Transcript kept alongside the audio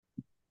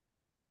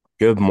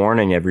Good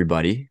morning,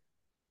 everybody.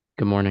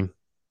 Good morning.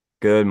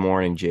 Good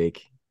morning,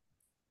 Jake.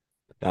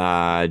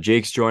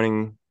 Jake's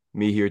joining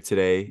me here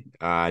today.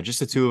 Just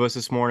the two of us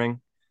this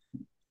morning.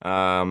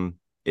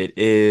 It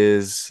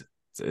is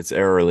it's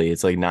early.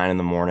 It's like 9 in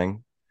the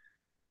morning.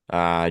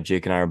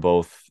 Jake and I are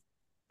both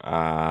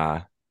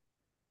well,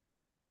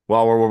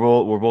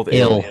 we're both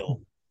ill,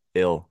 Ill.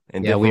 ill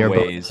in Yeah, we different are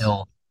both ways.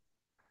 ill.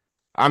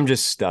 I'm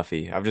just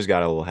stuffy. I've just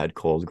got a little head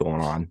cold going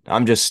on.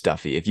 I'm just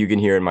stuffy. If you can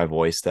hear it in my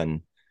voice,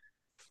 then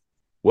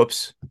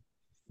whoops,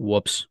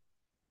 Whoops.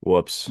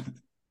 whoops.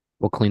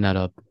 We'll clean that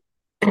up.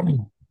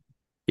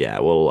 Yeah,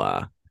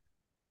 we'll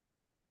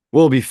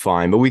be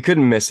fine, but we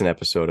couldn't miss an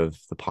episode of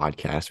the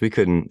podcast. We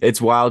couldn't. It's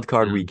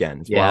Wildcard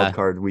weekend. It's Yeah.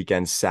 Wildcard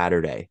weekend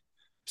Saturday.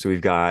 So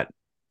we've got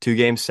 2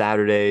 games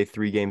Saturday,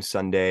 3 games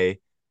Sunday,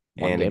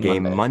 One and a game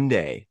game Monday.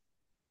 Monday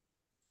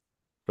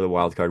for the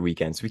Wildcard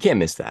weekend. So we can't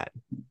miss that.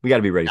 We got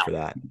to be ready for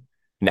that.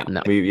 No,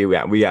 No. we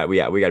got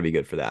to be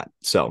good for that.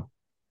 So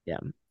Yeah.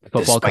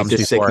 Football despite comes the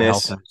before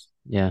health. sickness,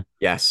 Yeah.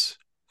 yes,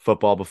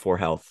 football before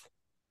health.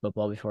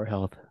 Football before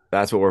health.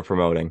 That's what we're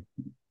promoting.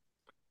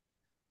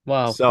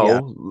 Well, yeah. So Yeah,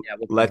 we'll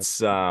promote.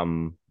 let's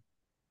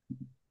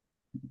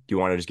do you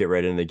want to just get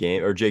right into the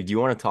game? Or Jake, do you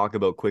want to talk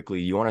about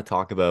quickly? You want to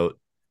talk about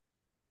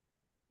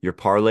your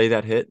parlay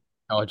that hit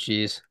Oh,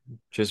 geez.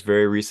 just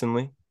very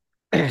recently?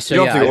 So You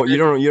don't have yeah, to go.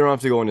 You don't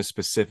have to go into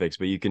specifics,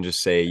 but you can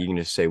just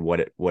say what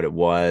it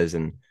was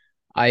and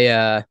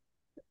I've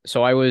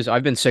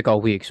been sick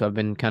all week, so I've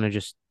been kind of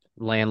just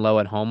laying low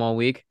at home all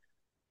week.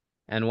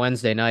 And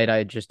Wednesday night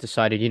I just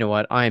decided, you know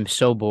what, I am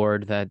so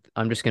bored that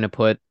I'm just gonna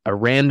put a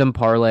random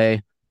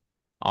parlay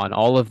on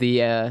all of the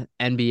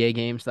NBA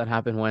games that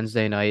happened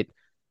Wednesday night,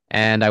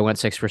 and I went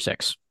 6 for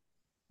 6.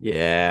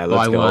 yeah, So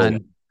let's I go.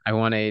 won. I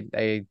won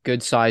a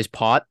good sized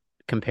pot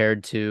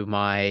compared to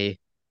my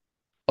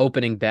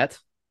opening bet.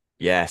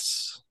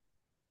 Yes.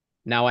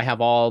 Now I have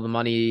all the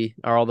money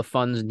or all the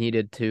funds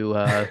needed to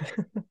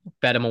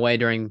bet him away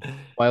during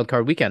wild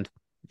card weekend.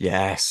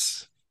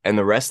 Yes. And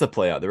the rest of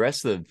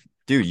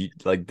dude, you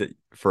like the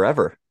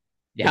forever.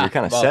 Like you're Yeah,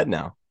 kind of well, set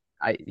now.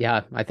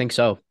 I think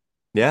so.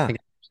 I Yeah, think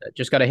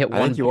just got to hit I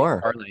one think you big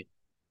are. parlay.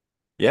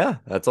 Yeah,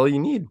 that's all you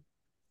need.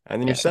 And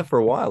then you're Yeah. set for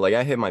a while. Like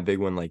I hit my big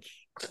one like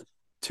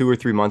 2 or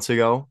 3 months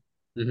ago.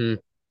 hmm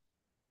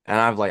And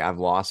I've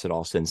lost it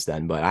all since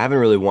then, but I haven't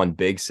really won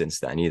big since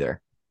then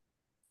either.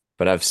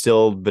 But I've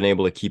still been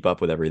able to keep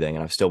up with everything,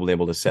 and I've still been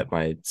able to set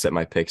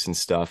my picks and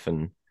stuff,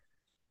 and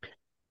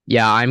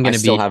Yeah, I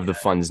still have the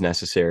funds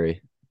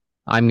necessary.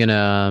 I'm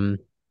gonna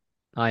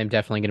I'm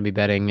definitely gonna be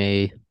betting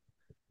a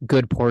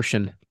good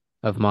portion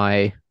of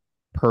my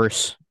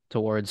purse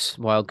towards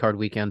wild card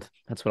weekend.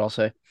 That's what I'll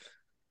say.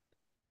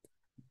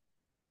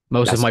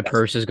 Most of That's my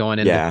purse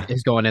yeah,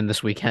 is going in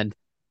this weekend.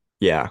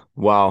 yeah.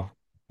 Well,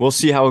 we'll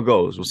see how it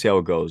goes. We'll see how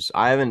it goes.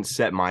 I haven't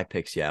set my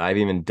picks yet. I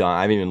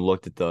haven't even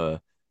looked at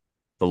the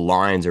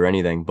lines or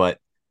anything, but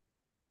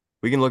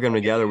we can look at them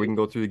together. We can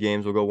go through the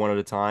games. We'll go one at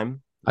a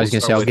time. I We'll was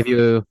gonna say start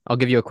with I'll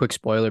give you a quick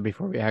spoiler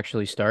before we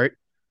actually start.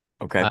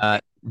 okay.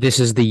 This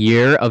is the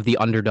year of the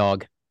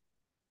underdog.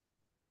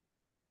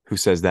 Who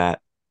says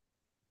that?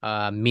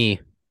 Me.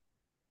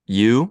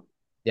 You,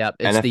 Yep,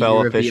 it's the NFL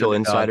year of the official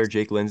underdog. insider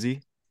Jake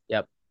Lindsay.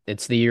 Yep,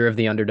 it's the year of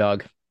the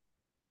underdog.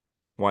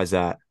 Why is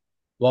that?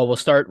 Well, we'll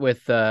start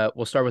with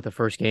the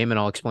first game, and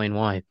I'll explain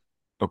why.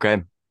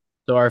 Okay.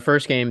 So our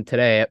first game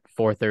today at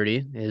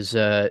 4:30 is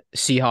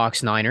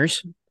Seahawks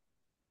Niners.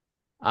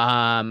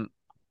 Um,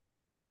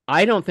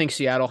 I don't think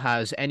Seattle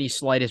has any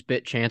slightest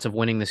bit chance of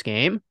winning this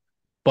game,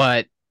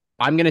 but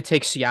I'm gonna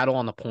take Seattle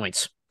on the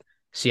points.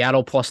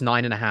 Seattle plus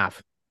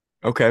 9.5.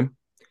 Okay.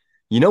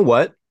 You know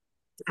what?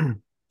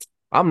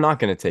 I'm not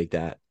going to take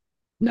that.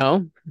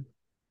 No,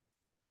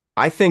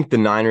 I think the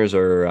Niners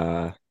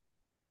are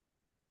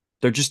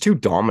they're just too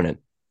dominant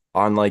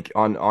on like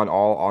on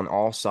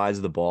all sides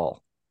of the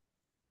ball.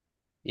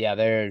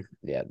 they're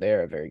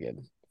a very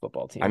good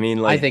football I team. mean,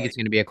 I like think it's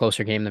going to be a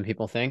closer game than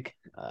people think.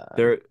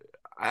 they're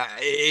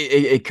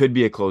it could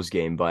be a close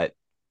game, but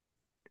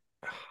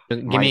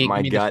Give my me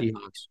my give me the gut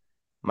Seahawks.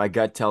 my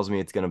gut tells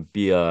me it's going to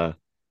be a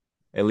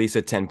at least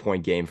a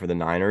 10-point game for the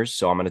Niners.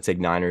 So I'm going to take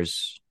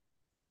Niners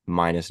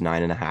minus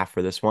 9.5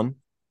 for this one.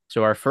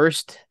 So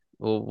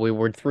we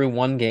were through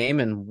one game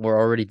and we're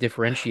already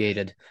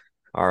differentiated.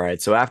 All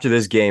right. So after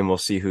this game, we'll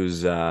see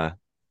whose Now,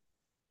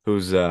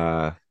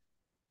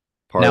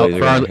 parlays are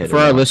going to hit for or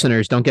our not.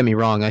 listeners, don't get me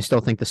wrong. I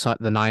still think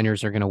the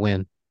Niners are going to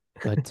win,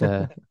 but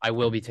I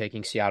will be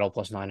taking Seattle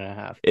plus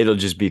 9.5. It'll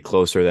just be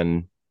closer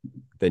than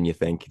you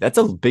think. That's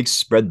a big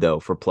spread though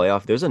for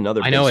playoff. There's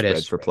another I big know it spread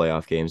is. for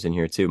playoff games in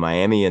here too.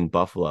 Miami and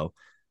Buffalo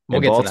We'll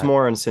and get to that.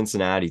 Baltimore and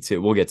Cincinnati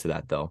too. We'll get to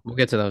that though. We'll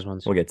get to those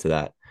ones. We'll get to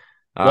that.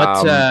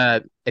 What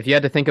Um, if you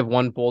had to think of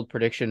one bold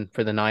prediction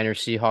for the Niners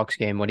Seahawks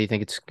game? What do you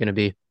think it's going to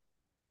be?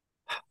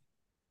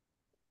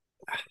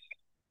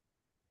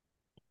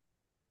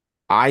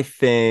 I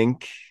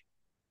think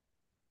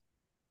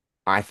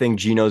I think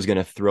Gino's going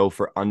to throw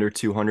for under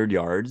 200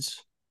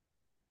 yards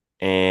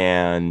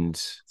and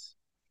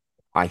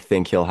I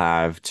think he'll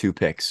have 2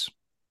 picks.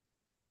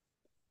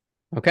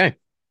 Okay.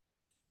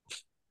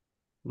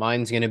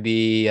 Mine's gonna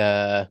be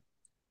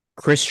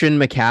Christian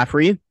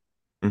McCaffrey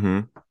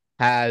Mm-hmm.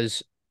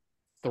 has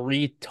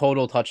three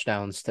total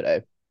touchdowns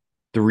today.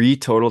 Three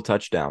total Three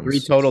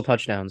touchdowns. total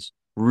touchdowns.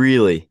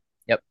 Really?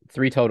 Yep,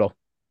 three total.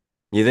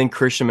 You think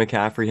Christian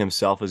McCaffrey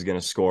himself is going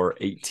to score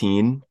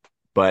 18,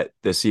 but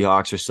the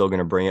Seahawks are still going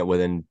to bring it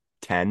within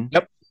 10?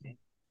 Yep,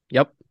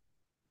 yep.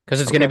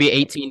 Because it's gonna Okay. be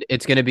 18.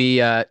 It's gonna be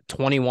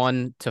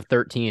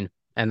 21-13,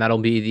 and that'll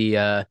be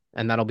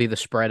the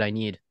spread I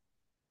need.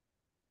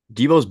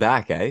 Debo's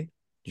back, eh? Did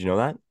you know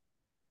that?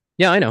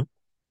 Yeah, I know.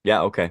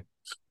 Yeah, okay.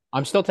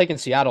 I'm still taking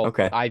Seattle.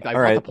 Okay. I All want the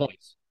right.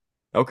 points.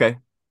 Okay.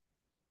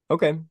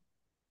 Okay.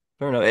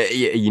 Fair enough.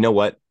 You know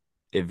what?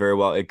 It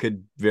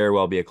could very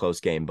well be a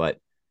close game, but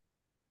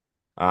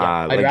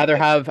Yeah, like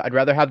I'd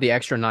rather have the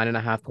extra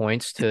 9.5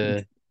 points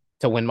to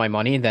win my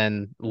money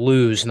than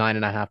lose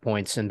 9.5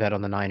 points and bet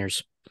on the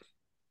Niners.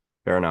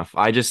 fair enough.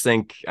 I just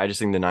think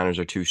the Niners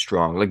are too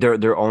strong. Like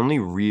their only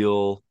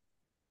real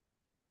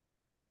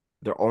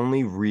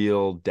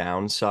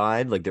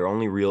downside, like their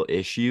only real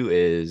issue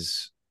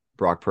is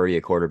Brock Purdy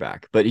at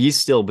quarterback. But he's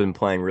still been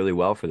playing really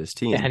well for this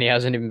Yeah, and team. he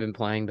hasn't even been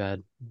playing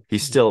bad.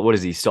 He's still what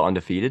is he still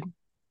undefeated?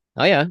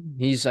 Oh yeah,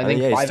 he's I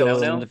think Yeah, he's 5-0 still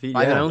now. undefeated.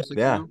 Five and Yeah. 0, 6 and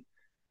Yeah. 0.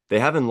 They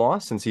haven't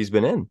lost since he's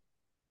been in.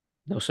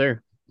 No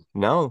sir.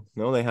 No,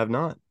 no, they have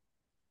not.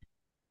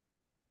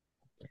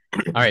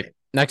 All right,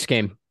 next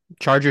game.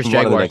 Chargers Move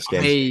on to the Jaguars.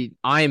 next game.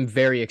 I am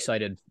very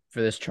excited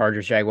for this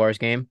Chargers Jaguars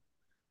game.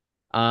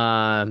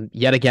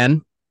 Yet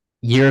again,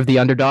 year of the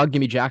underdog. Give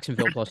me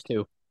Jacksonville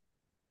 +2.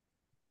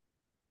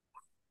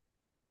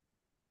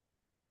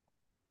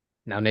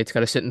 Now Nate's got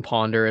to sit and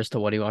ponder as to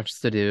what he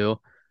wants to do.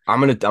 I'm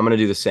gonna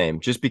do the same.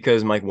 Just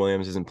because Mike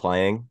Williams isn't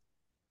playing,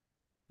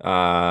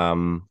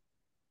 um,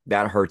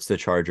 that hurts the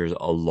Chargers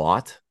a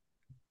lot.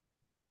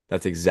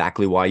 That's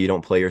exactly why you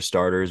don't play your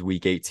starters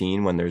week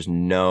 18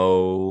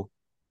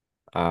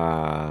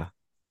 uh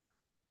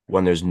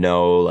when there's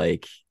no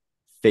like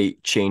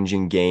fate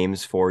changing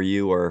games for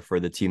you or for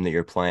the team that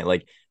you're playing.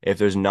 Like if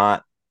there's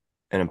not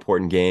an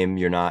important game,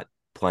 you're not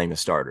playing the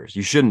starters.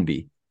 You shouldn't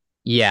be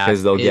Yeah,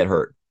 because they'll it get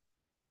hurt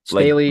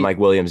like Staley Mike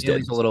Williams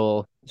did.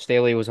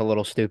 Staley was a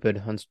little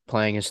stupid on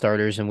playing his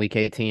starters in week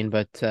 18,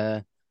 but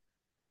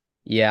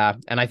yeah,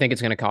 and I think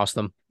it's going to cost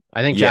them.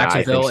 I think Yeah,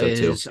 I think Jacksonville so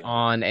too. is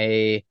on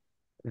a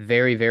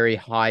very, very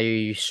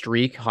high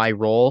streak, high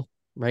roll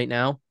right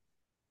now.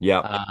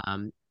 Yeah,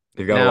 Um,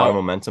 they've got a lot Now of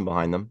momentum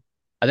behind them.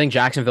 I think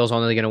Jacksonville's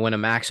only going to win a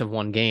max of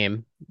one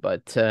game,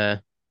 but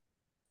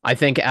I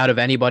think out of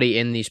anybody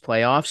in these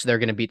playoffs, they're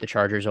going to beat the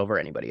Chargers over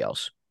anybody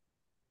else.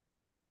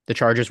 The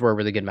Chargers were a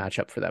really good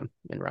matchup for them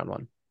in round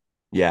one.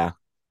 Yeah,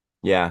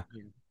 yeah.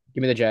 Yeah.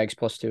 Give me the Jags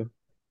 +2.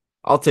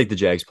 I'll take the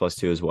Jags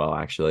 +2 as well,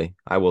 actually.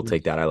 I will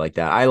take that. I like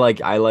that. I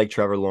like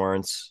Trevor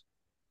Lawrence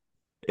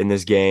in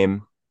this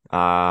game.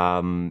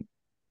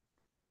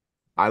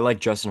 I like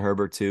Justin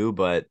Herbert too,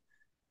 but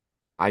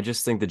I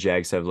just think the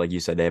Jags have, like you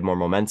said, they have more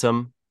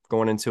momentum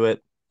going into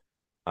it.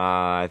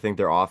 I think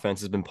their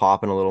offense has been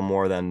popping a little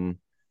more than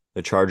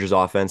the Chargers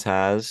offense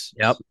has.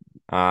 Yep.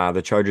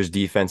 The Chargers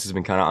defense has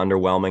been kind of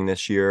underwhelming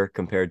this year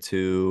compared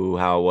to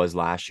how it was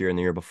last year and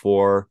the year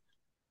before.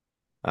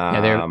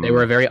 Yeah, they were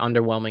a Um, very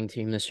underwhelming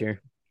team this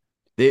year.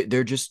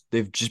 they've just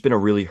been a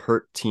really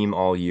hurt team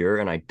all year,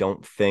 and I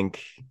don't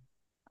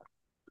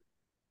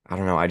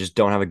know. I just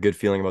don't have a good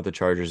feeling about the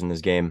Chargers in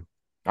this game.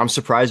 I'm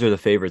surprised they're the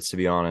favorites, to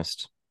be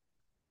honest.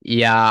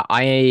 Yeah,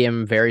 I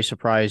am very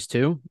surprised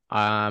too.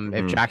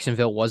 If Hmm.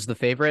 Jacksonville was the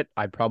favorite,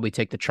 I'd probably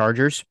take the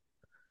Chargers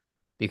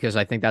because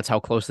I think that's how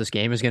close this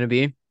game is going to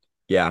be.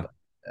 Yeah.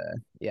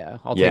 Yeah,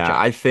 I'll take Yeah. Jack.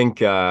 I think,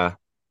 yeah.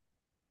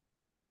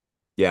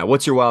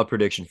 What's your wild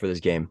prediction for this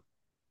game?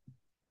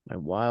 My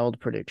wild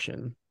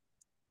prediction.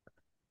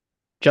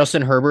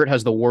 Justin Herbert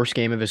has the worst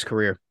game of his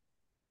career.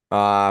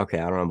 Okay.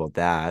 I don't know about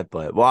that,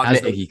 but well,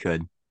 Has the he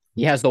could.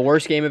 He has the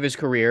worst game of his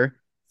career.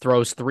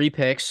 Throws three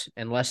picks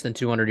and less than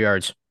 200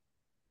 yards.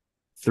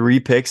 3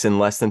 picks in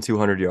less than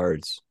 200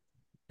 yards.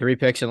 Three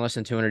picks and less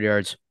than 200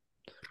 yards.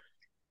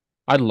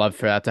 I'd love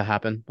for that to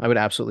happen. I would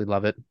absolutely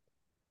love it.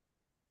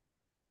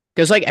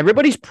 Because like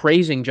everybody's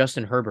praising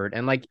Justin Herbert,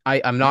 and like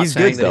I'm not He's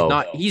good saying that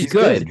though. he's He's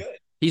good. good.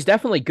 He's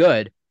definitely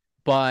good,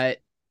 but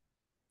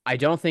I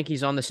don't think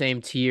he's on the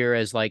same tier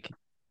as like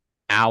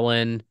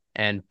Allen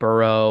and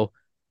Burrow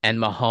and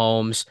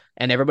Mahomes,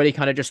 and everybody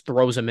kind of just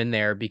throws him in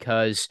there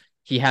because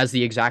he has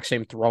the exact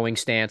same throwing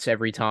stance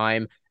every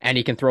time, and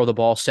he can throw the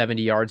ball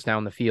 70 yards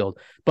down the field.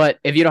 But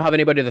if you don't have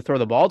anybody to throw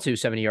the ball to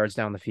 70 yards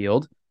down the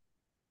field,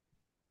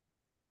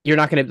 you're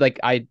not going to like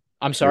I'm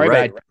You're sorry, but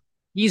right.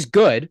 he's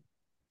good.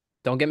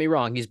 Don't get me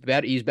wrong. He's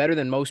better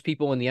than most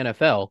people in the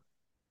NFL,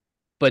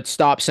 but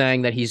stop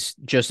saying that he's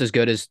just as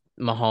good as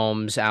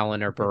Mahomes,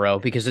 Allen, or Burrow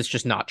because it's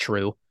just not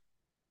true.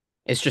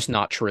 It's just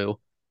not true.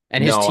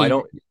 And No, I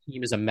don't. his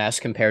team is a mess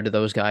compared to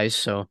those guys.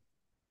 So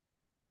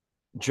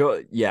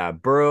Yeah,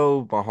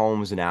 Burrow,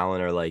 Mahomes, and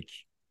Allen are like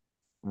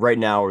right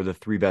now are the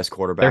three best they're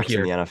quarterbacks in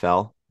here. the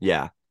NFL.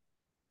 Yeah,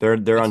 they're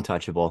I'd,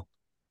 untouchable.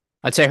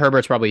 I'd say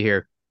Herbert's probably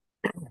here.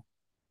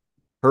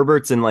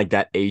 Herbert's in like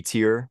that A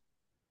tier.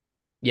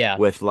 Yeah,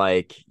 with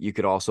like you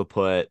could also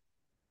put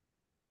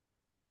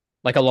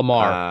like a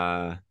Lamar,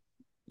 uh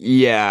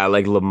yeah,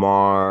 like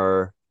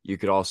Lamar. You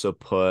could also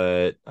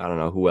put I don't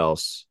know who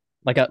else.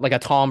 like a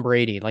Tom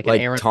Brady, like an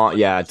Like Aaron Tom,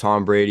 yeah, Rodgers.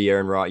 Tom Brady,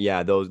 Aaron Rod,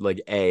 yeah, those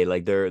like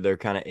they're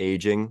kind of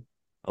aging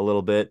a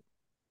little bit.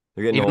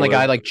 They're getting Even the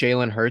guy older, like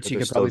Jalen Hurts, but you they're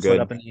could still probably put good.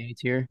 up in the A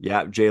tier.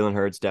 Yeah, Jalen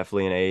Hurts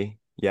definitely an A.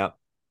 Yep.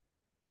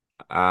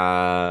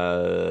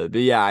 But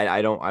yeah,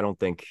 I don't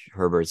think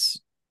Herbert's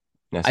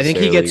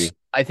necessarily.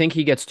 I think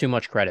he gets too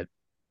much credit.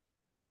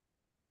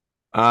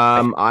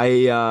 I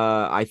think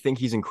I think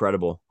he's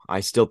incredible. I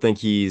still think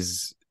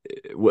he's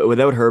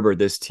without Herbert,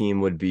 this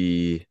team would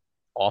be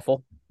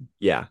awful.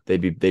 yeah,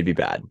 they'd be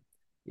bad.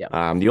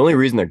 Yeah. The only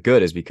reason they're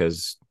good is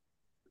because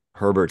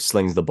Herbert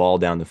slings the ball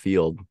down the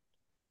field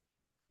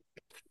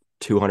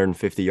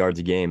 250 yards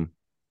a game,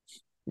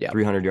 Yeah.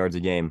 300 yards a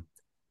game.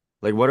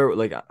 Like what are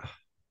like let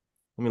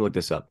me look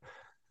this up.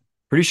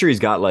 Pretty sure he's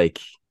got like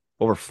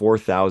over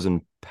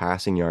 4,000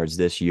 passing yards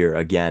this year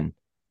again.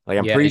 Like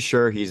I'm Yeah, pretty he's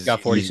sure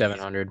got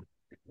 4,700.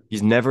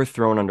 he's never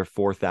thrown under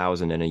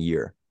 4,000 in a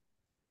year.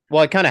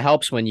 Well, it kind of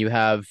helps when you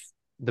have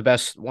the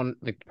best one,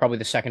 like probably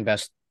the second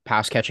best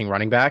pass catching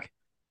running back,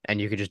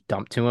 and you could just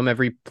dump to him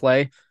every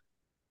play.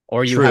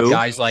 Or you have True,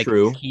 guys like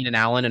true, Keenan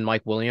Allen and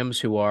Mike Williams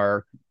who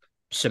are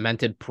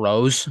cemented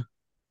pros,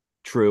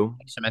 true,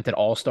 cemented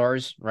all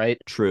stars,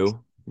 right?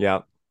 true.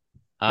 Yeah,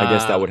 I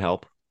guess that Um, would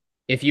help.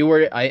 if you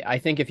were, I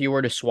think if you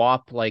were to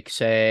swap, like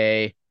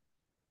say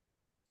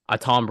a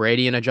Tom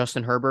Brady and a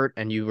Justin Herbert,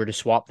 and you were to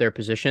swap their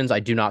positions, I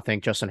do not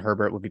think Justin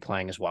Herbert would be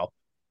playing as well.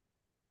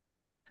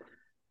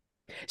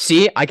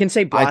 See, I can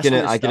say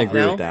blasphemous I can stuff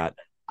agree with now. that.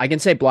 I can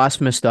say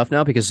blasphemous stuff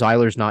now because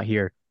Zyler's not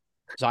here.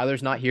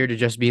 Zyler's not here to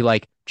just be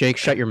like, Jake,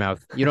 shut your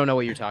mouth. You don't know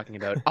what you're talking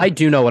about. I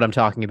do know what I'm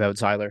talking about,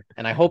 Zyler,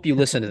 and I hope you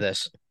listen to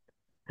this.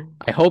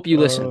 I hope you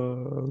listen.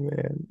 Oh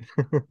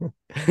man,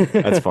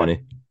 that's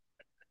funny.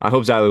 I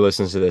hope Zyler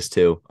listens to this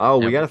too. Oh,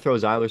 we Yep. got to throw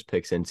Zyler's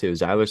picks in too.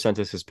 Zyler sent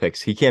us his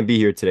picks. He can't be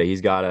here today.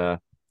 He's got a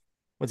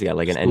what's he got?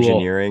 Like an School.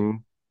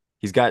 engineering.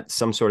 He's got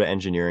some sort of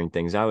engineering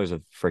thing. Zyler's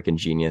a freaking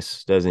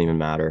genius. Doesn't even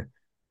matter.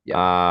 Yep.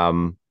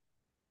 Um,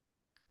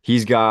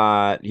 he's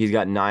got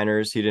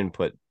Niners. He didn't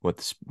put what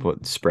the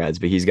spreads,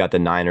 but he's got the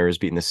Niners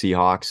beating the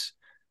Seahawks,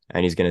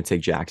 and he's going to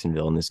take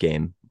Jacksonville in this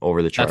game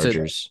over the That's it.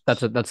 Chargers.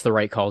 That's the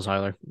right call,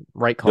 Zyler.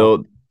 Right call.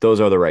 Though those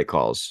are the right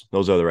calls.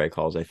 Those are the right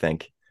calls, I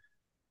think.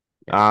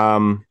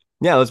 Yeah.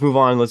 Yeah, let's move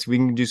on. We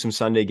can do some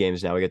Sunday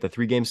games now. We got the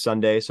 3 games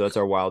Sunday, so that's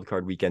our wild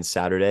card weekend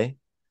Saturday.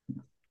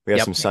 We got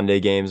Yep. some Sunday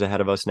games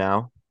ahead of us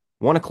now.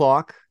 1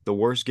 o'clock, the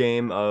worst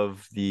game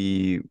of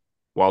the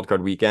wild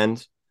card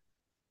weekend.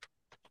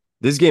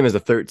 This game has a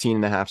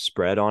 13.5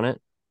 spread on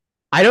it.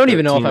 I don't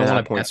even know if 13 I and a want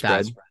half to point bet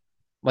that. spread.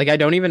 Like, I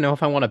don't even know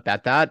if I want to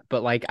bet that,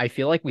 but like, I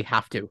feel like we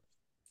have to.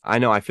 I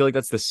know. I feel like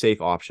that's the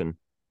safe option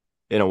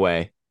in a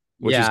way,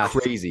 Yeah.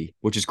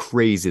 which is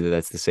crazy that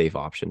that's the safe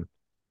option.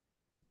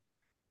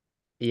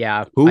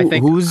 Yeah. I Who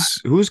think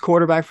who's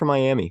quarterback for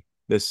Miami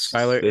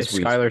Skylar is this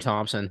week? Skylar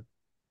Thompson.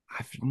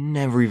 I've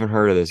never even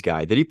heard of this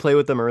guy. Did he play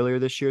with them earlier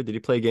this year? Did he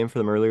play a game for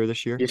them earlier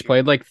this year? He's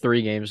played like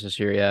 3 games this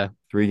year. Yeah.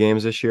 3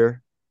 games this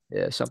year?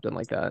 Yeah. Something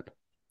like that.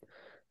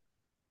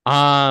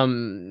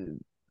 Um,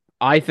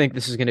 I think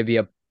this is going to be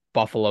a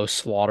Buffalo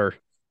slaughter.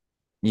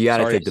 You got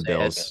to Sorry take to the say it.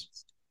 Bills.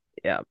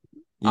 Yeah.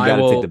 You I got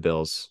to take the will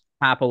Bills.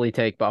 happily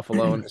take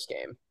Buffalo in this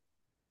game.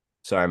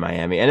 Sorry,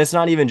 Miami. And it's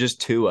not even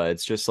just Tua.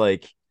 It's just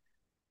like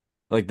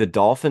the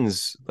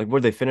Dolphins, like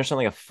what they finished on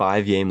like a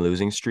 5 game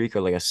losing streak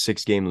or like a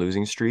 6 game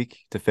losing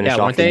streak to Yeah, finish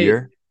off the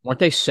year. weren't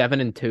they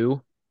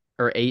 7-2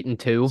 or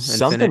 8-2 and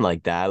Something finished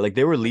like that. Like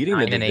they were like leading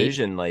the 9-8?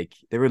 division, like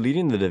they were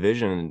leading the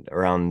division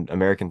around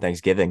American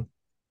Thanksgiving.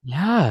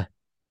 Yeah.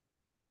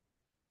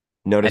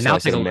 And Notice how now I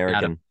take said a look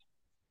at him. American.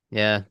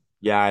 Yeah.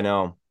 Yeah, I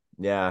know.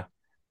 Yeah.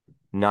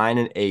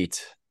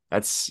 9-8.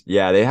 That's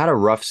yeah, they had a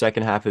rough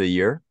second half of the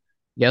year.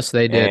 Yes,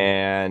 they did.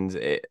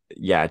 And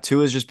yeah,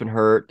 Tua's just been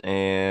hurt,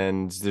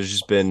 and there's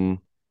just been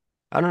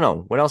I don't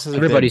know what else has it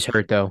been. Everybody's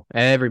hurt though.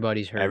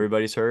 Everybody's hurt.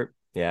 Everybody's hurt.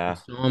 Yeah.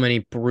 So many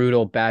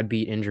brutal bad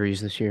beat injuries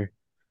this year.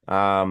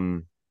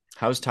 Um,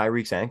 how's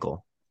Tyreek's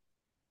ankle?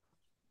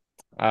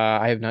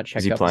 I have not Is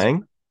checked he out this.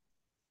 playing?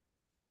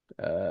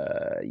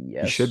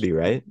 He should Yes. be,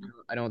 right?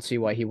 I don't see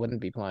why he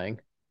wouldn't be playing.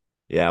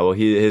 Yeah. Well,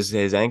 his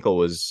ankle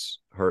was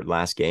hurt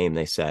last game.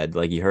 They said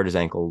like he hurt his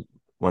ankle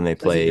when they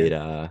Says he played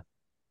did.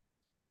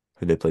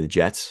 who they played the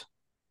Jets.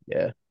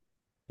 Yeah.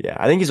 Yeah,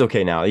 I think he's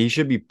okay now. He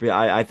should be.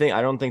 I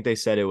don't think they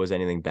said it was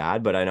anything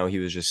bad, but I know he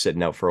was just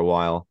sitting out for a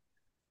while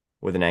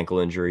with an ankle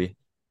injury.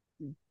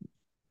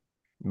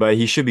 But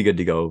he should be good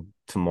to go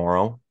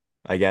tomorrow,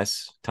 I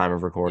guess. Time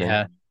of recording.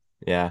 Yeah.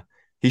 Yeah.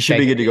 He should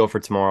Okay, be good to go for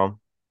tomorrow.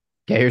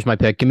 here's my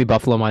pick. Give me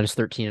Buffalo minus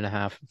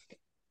 13.5.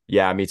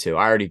 Yeah, me too.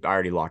 I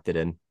already locked it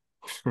in.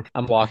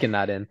 I'm locking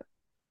that in.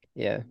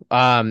 Yeah.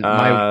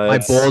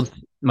 It's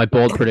My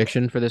bold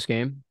prediction for this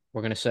game.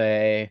 We're gonna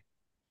say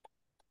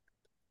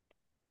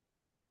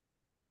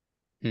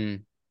hmm,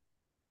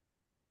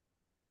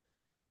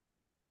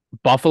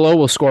 Buffalo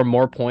will score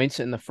more points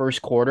in the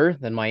first quarter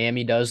than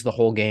Miami does the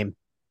whole game.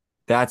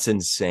 That's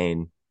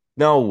insane.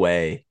 No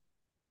way.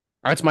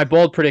 That's my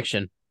bold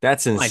prediction.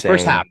 That's Fine.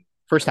 First half. insane.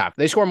 First half.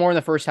 They score more in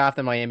the first half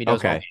than Miami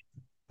does all Okay.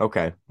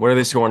 Okay. What are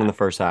they scoring in the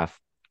first half?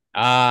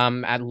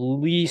 game. At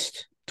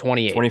least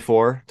 28.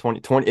 24, 20,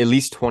 20, at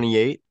least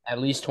 28. At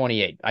least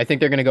 28. I think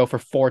they're going to go for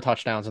 4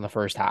 touchdowns in the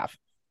first half.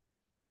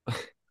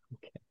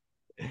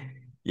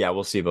 Yeah,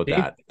 we'll see about See?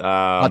 that.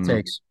 Hot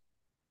takes.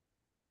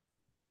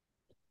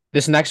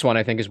 This next one,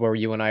 I think, is where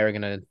you and I are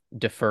going to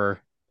defer.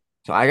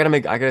 So I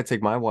gotta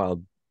take my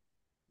wild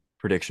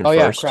prediction Oh,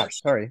 yeah. first. Crap.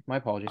 Sorry. My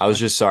apologies. I was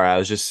just sorry. I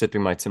was just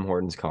sipping my Tim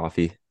Hortons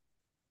coffee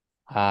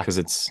Ah, because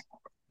it's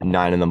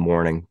 9 in the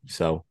morning.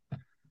 So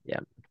yeah.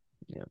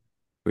 Yeah.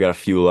 we gotta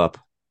fuel up,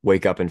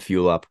 wake up and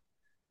fuel up.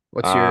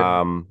 What's your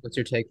Um, what's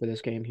your take for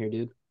this game here,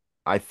 dude?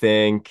 I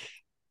think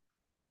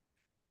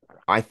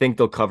I think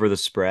they'll cover the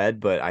spread,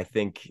 but I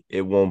think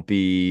it won't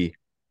be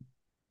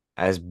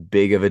as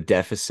big of a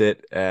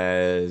deficit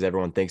as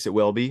everyone thinks it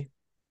will be.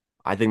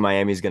 I think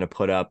Miami's gonna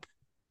put up.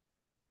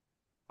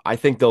 I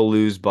think they'll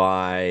lose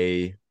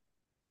by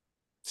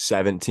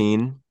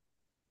 17,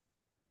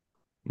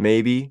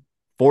 maybe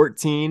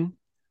 14.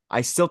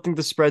 I still think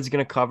the spread's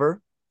gonna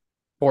cover,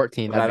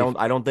 14. but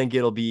I don't think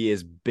it'll be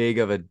as big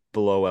of a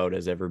blowout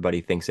as everybody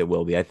thinks it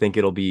will be. I think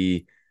it'll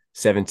be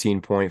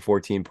 17 point,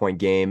 14-point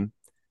game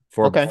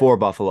Okay. for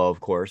Buffalo, of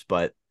course,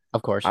 but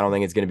Of I course. don't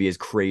think it's going to be as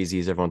crazy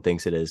as everyone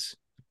thinks it is.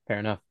 Fair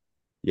enough.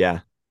 Yeah.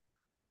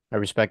 I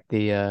respect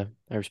the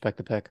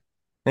pick.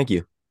 Thank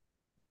you.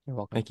 You're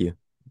welcome. Thank you.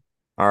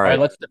 All All right, right.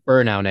 let's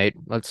defer now, Nate.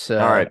 All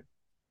right.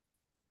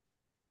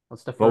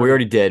 Let's Well, defer we to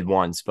already did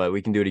once, but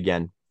we can do it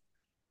again.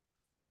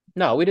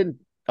 No, we didn't.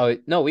 Oh,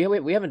 no,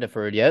 we haven't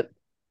deferred yet.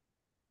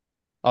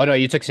 Oh no,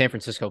 you took San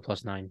Francisco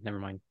 +9. Never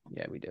mind.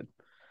 Yeah, we did.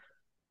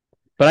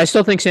 But I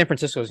still think San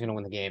Francisco is going to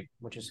win the game,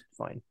 which is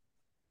fine.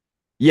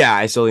 Yeah,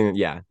 I still think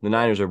yeah, the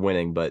Niners are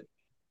winning, but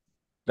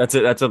that's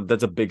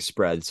a big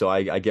spread. So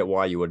I get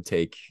why you would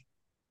take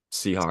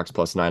Seahawks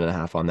plus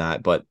 9.5 on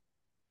that, but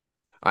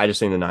I just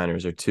think the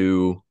Niners are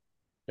too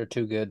They're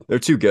too good. they're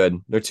too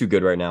good. They're too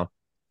good right now.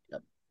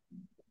 Yep.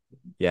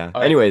 Yeah.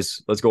 All right.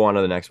 Anyways, let's go on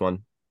to the next one.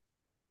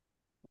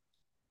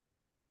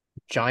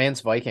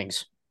 Giants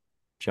Vikings.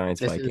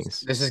 Giants This is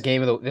Vikings. this is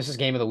game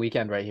of the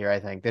weekend right here, I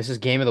think. This is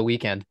game of the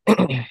weekend.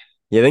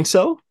 You think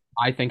so?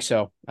 I think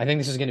so. I think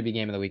this is going to be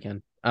game of the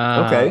weekend.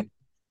 Okay.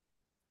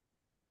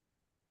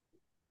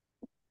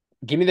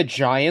 Give me the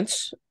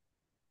Giants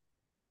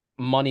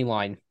money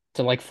line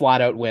to like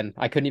flat out win.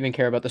 I couldn't even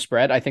care about the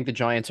spread. I think the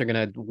Giants are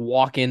going to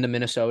walk into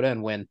Minnesota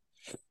and win.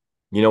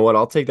 You know what?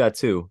 I'll take that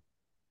too.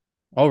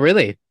 Oh,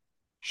 really?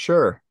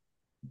 Sure.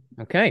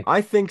 Okay.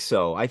 I think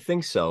so. I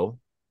think so.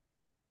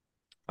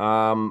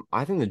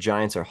 I think the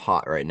Giants are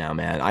hot right now,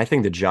 man. I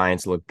think the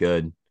Giants look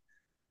good.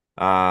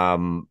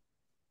 Um,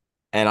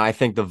 and I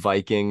think the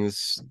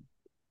Vikings,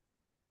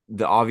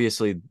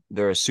 obviously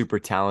they're a super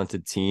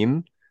talented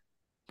team,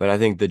 but I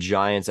think the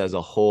Giants as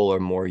a whole are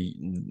more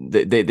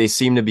they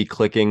seem to be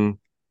clicking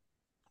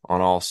on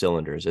all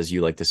cylinders, as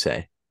you like to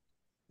say.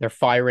 They're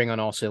firing on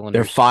all They're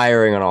cylinders.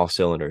 firing on all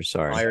cylinders.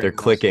 Sorry. They're Firing on all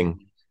clicking.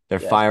 cylinders.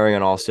 They're Yeah. firing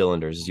on all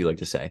cylinders, as you like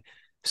to say.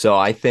 So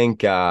I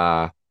think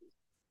yeah,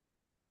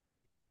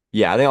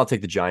 I think I'll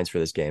take the Giants for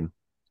this game.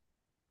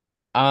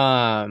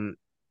 Um,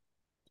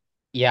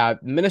 yeah,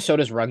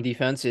 Minnesota's run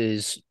defense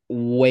is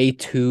way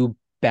too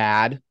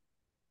bad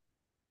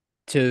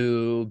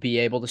to be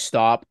able to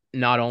stop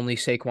not only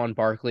Saquon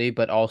Barkley,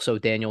 but also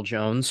Daniel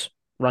Jones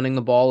running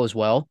the ball as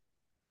well.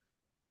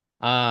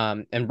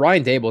 And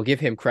Brian Dable,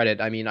 give him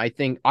credit. I mean, I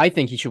think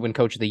he should win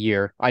Coach of the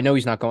Year. I know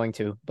he's not going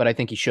to, but I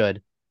think he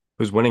should.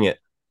 Who's winning it?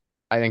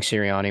 I think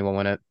Sirianni will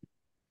win it.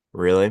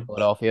 Really?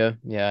 Philadelphia.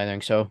 Yeah, I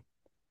think so.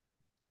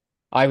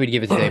 I would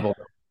give it to Dable.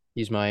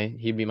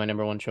 He'd be my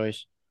number one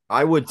choice.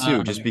 I would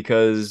too, just Um,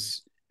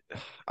 because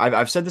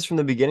I've said this from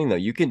the beginning though.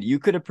 You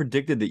could have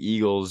predicted the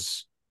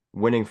Eagles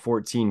winning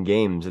 14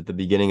 games at the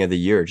beginning of the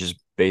year just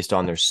based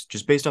off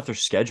their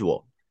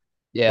schedule.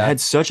 They yeah, had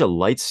such a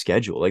light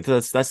schedule. Like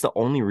that's the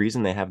only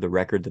reason they have the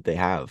record that they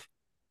have.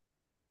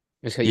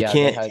 You yeah, they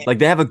can't had like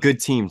they have a good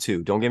team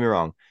too. Don't get me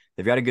wrong.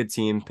 They've got a good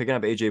team. Picking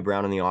up AJ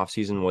Brown in the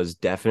offseason was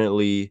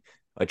definitely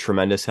a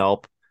tremendous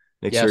help.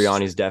 Nick yes,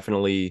 Sirianni's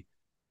definitely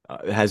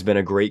has been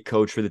a great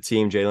coach for the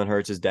team. Jalen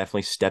Hurts has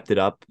definitely stepped it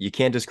up. You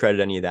can't discredit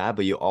any of that,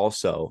 but you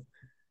also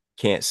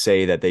can't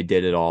say that they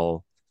did it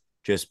all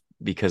just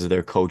because of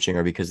their coaching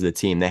or because of the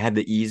team. They had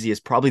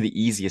probably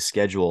the easiest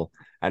schedule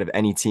out of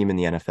any team in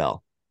the NFL.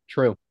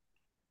 true, true.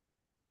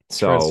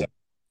 So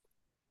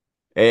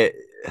it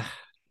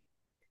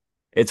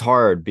it's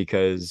hard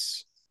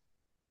because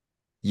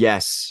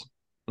yes,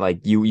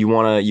 like you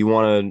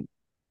wanna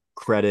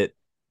credit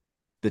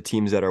the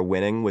teams that are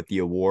winning with the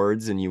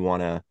awards and you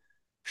wanna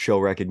show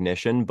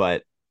recognition,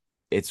 but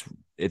it's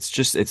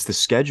it's the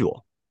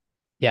schedule.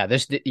 Yeah,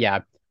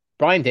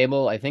 Brian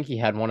Dable, I think he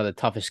had one of the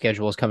toughest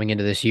schedules coming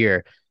into this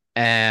year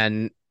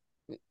and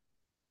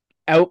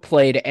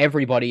outplayed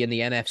everybody in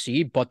the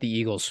NFC but the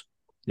Eagles,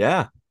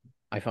 Yeah,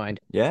 I find.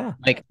 yeah.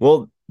 Like,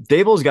 Well,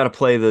 Dable's got to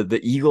play the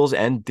Eagles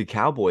and the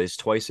Cowboys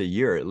twice a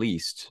year at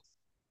least.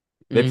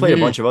 They played a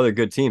Hmm. bunch of other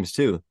good teams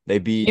too.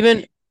 Even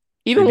They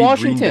even beat Green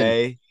Washington.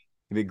 Bay.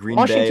 They beat Green Bay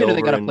Washington,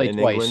 they got over to play in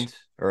twice. England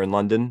or in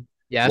London.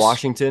 Yes.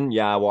 Washington,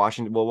 yeah,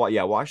 Washington. Well,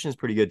 yeah, Washington's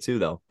pretty good too,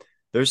 though.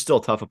 They're still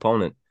a tough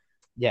opponent.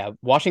 Yeah,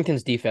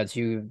 Washington's defense,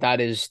 that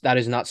is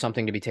not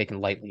something to be taken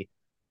lightly.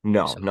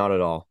 No, So, not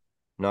at all.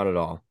 Not at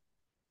all.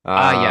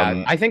 yeah,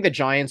 Um, I think the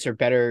Giants are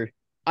better.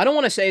 I don't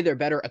want to say they're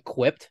better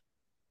equipped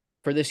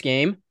for this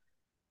game,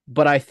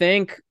 but I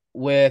think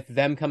with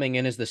them coming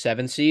in as the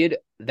 7 seed,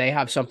 they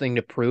have something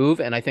to prove,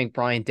 and I think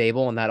Brian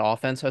Dable and that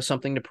offense has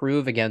something to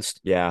prove against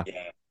yeah.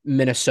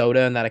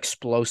 Minnesota and that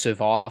explosive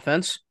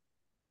offense.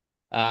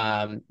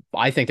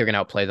 I think they're going to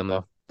outplay them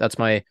though. That's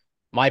my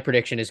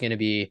prediction is going to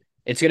be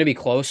it's going to be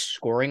close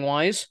scoring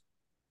wise.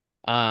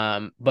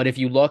 But if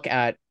you look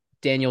at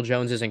Daniel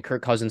Jones's and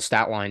Kirk Cousins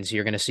stat lines,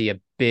 you're going to see a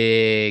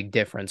big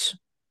difference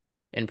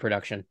in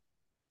production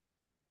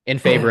in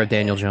favor of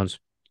Daniel Jones.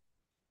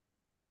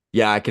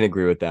 Yeah, I can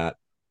agree with that.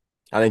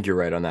 I think you're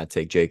right on that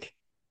take, Jake.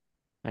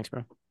 Thanks,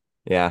 bro.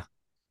 Yeah.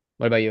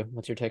 What about you?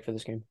 What's your take for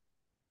this game?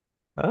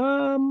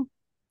 Um,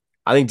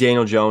 I think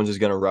Daniel Jones is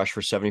going to rush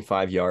for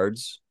 75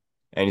 yards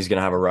and he's going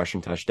to have a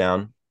rushing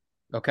touchdown.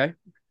 Okay.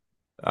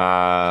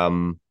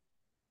 Um,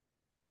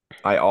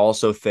 I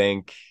also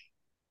think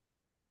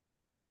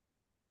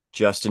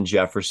Justin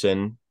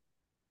Jefferson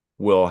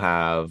will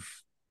have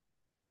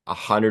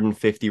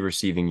 150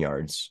 receiving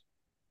yards,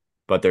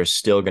 but they're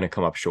still going to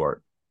come up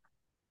short.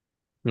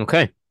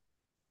 Okay.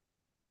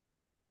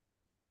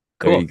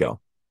 There you Cool. go.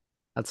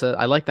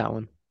 I like that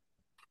one.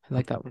 I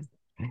like that one.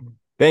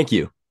 Thank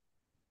you.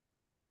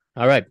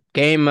 All right.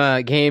 Game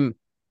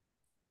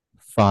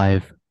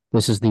 5.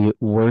 This is the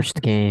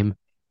worst game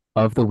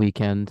of the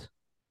weekend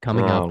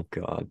coming up. Oh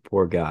God,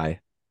 poor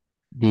guy.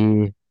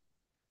 The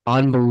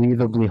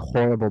unbelievably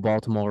horrible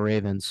Baltimore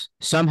Ravens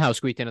somehow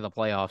squeaked into the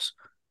playoffs.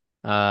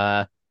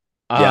 Uh,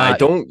 Yeah, I uh,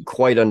 don't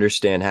quite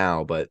understand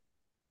how, but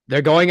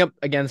they're going up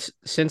against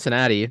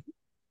Cincinnati,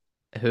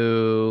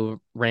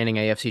 who reigning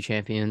AFC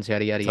champions,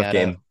 yada yada tough yada.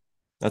 game.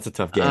 That's a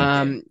tough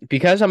game.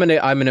 Because I'm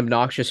an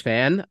obnoxious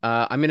fan.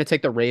 I'm gonna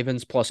take the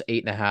Ravens plus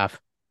 8.5.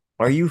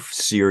 Are you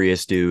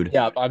serious, dude?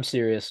 Yeah, I'm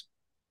serious.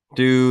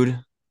 Dude,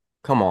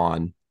 come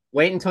on.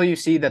 Wait until you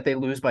see that they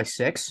lose by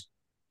 6,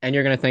 and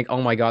you're gonna think,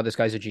 "Oh my God, this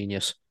guy's a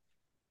genius."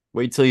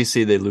 Wait till you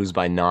see they lose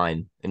by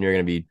 9 and you're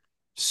going to be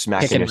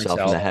smacking Kicking yourself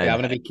in myself. the Yeah, I'm head.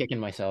 gonna be kicking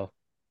myself.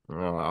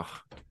 Ugh.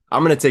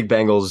 I'm going to take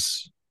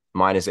Bengals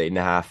minus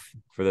 8.5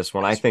 for this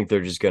one. I Yes. think they're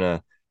just going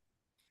to,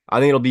 I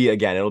think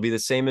it'll be the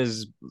same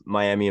as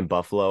Miami and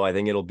Buffalo. I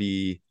think it'll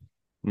be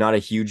not a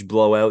huge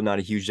blowout, not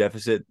a huge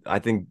deficit. I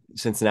think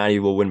Cincinnati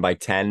will win by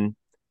 10,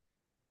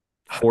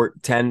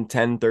 10,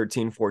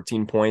 13,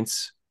 14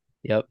 points.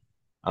 Yep.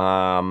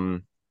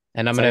 Um,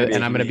 And I'm it's not gonna going to be a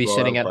and I'm gonna huge be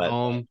sitting blowout, at but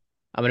home.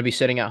 I'm gonna be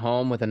sitting at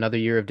home with another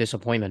year of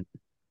disappointment.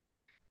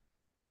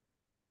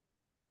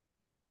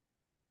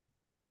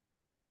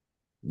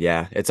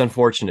 yeah, it's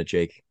unfortunate,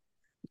 Jake.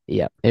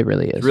 Yeah, it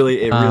really It's is.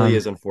 really, it really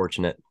is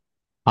unfortunate.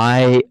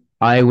 I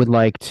I would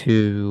like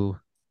to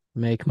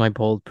make my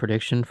bold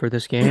prediction for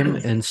this game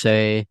and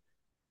say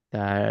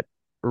that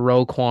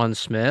Roquan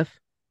Smith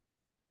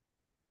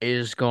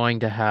is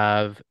going to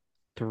have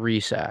 3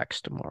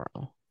 sacks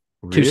tomorrow.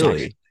 2 sacks.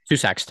 Really? 2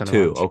 sacks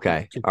tomorrow. Two.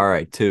 Okay. Two. All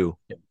right. Two.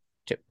 Two.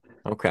 Two.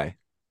 Okay.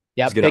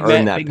 Yeah, He's gonna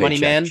earn that big money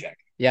paycheck. man.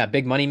 Yeah,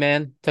 big money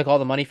man. Took all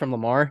the money from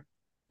Lamar.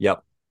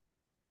 Yep.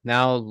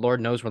 Now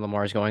Lord knows where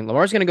Lamar's going.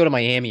 Lamar's gonna go to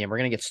Miami and we're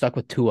gonna get stuck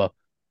with Tua.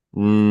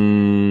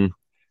 Mm,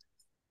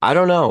 I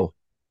don't know.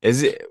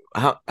 Is it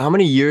how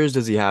many years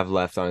does he have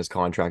left on his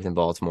contract in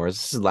Baltimore? Is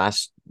this his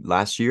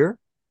last year?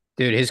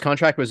 Dude, his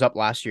contract was up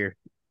last year.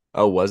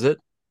 Oh, was it?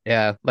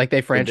 Yeah, like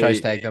they Did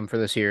franchise they? tagged him for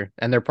this year,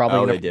 and they're probably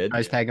Oh, gonna they did.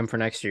 franchise tag him for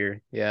next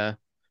year. Yeah,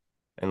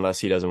 Unless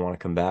he doesn't want to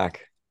come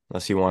back.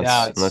 Unless he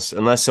yeah. wants,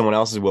 unless someone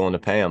else is willing to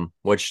pay him,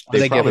 which Or they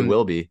they give probably him,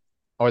 will be.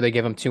 or they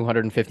give him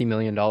 $250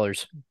 million,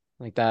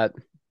 like that.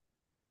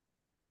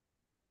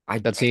 I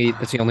That's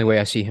the only way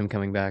I see him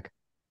coming back.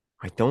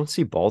 I don't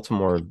see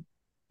Baltimore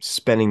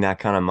spending that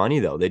kind of money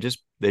though. They just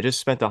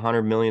spent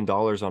 $100 million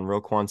on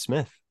Roquan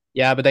Smith.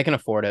 Yeah, but they can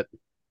afford it.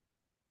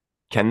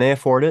 Can they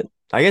afford it?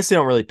 I guess they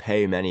don't really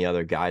pay many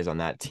other guys on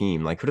that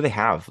team. Like who do they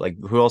have? Like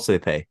who else do they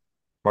pay? A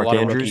Mark lot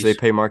of Andrews? They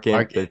rookies. pay Mark and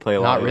Mark, they play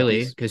a lot not of really,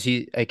 rookies. because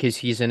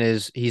he's in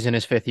his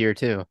 5th year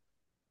too.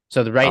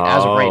 So as of right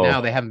now,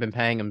 Oh, they haven't been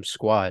paying him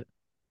squat.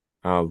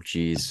 oh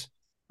geez.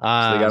 So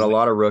they got a Um,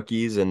 lot of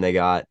rookies and they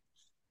got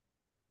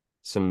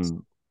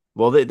some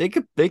well they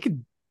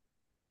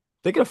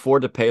could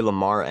afford to pay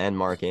Lamar and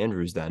Mark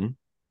Andrews then.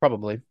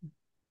 probably.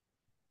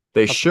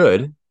 They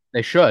should.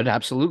 They should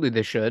absolutely.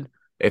 They should.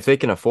 If they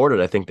can afford it,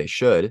 I think they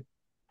should.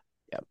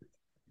 Yep.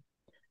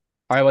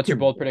 All right, what's your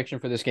bold prediction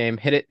for this game?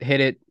 Hit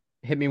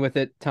me with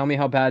it. Tell me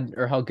how bad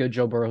or how good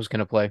Joe Burrow's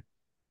gonna play.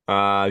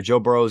 Joe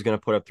Burrow is going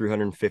to put up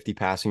 350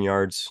 passing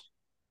yards.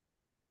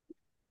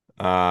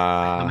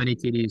 How Uh, many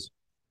TDs?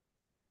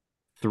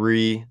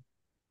 three.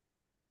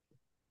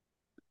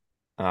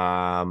 I'm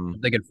Um,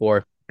 thinking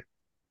 4.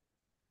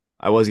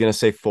 I was going to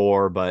say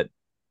four, but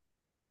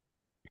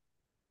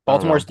I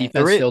don't Baltimore's know.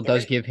 defense still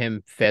does give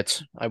him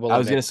fits, I will I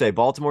was admit. gonna say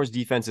Baltimore's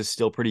defense is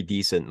still pretty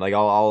decent. Like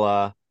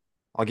I'll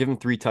give him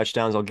 3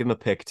 touchdowns. I'll give him a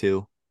pick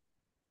too.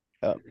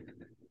 Uh,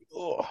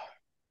 oh.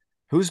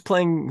 Who's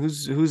playing?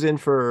 Who's in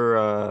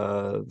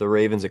for the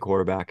Ravens at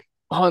quarterback?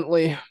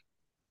 Huntley.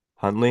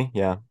 Huntley,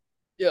 yeah.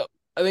 Yep.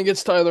 I think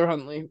it's Tyler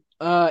Huntley.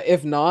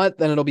 If not,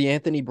 then it'll be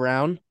Anthony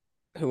Brown,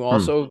 who Hmm.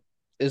 also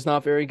is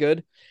not very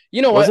good.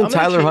 You know what? Wasn't I'm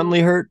gonna Tyler change.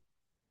 Huntley hurt?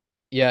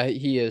 Yeah,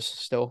 he is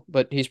still,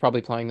 but he's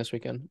probably playing this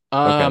weekend.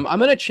 Okay. I'm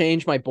gonna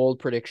change my bold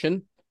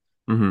prediction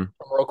Hmm.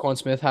 from Roquan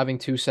Smith having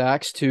 2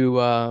 sacks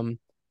to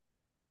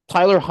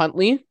Tyler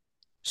Huntley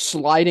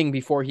sliding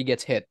before he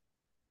gets hit.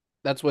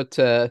 That's what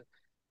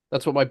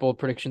my bold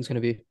prediction is gonna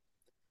be.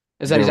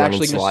 Is He's that gonna he's run and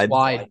actually gonna slide.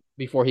 slide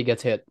before he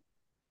gets hit.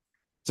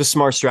 It's a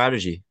smart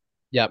strategy.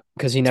 Yep,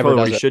 because he It's never probably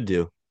what does he it. should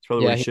do. It's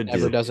probably what Yeah, he he should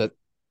never do. does it.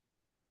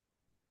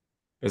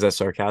 Is that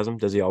sarcasm?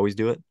 Does he always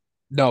do it?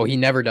 No, he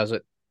never does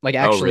it. Like Oh,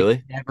 actually,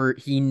 really?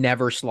 he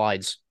never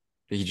slides.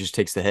 He just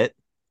takes the hit?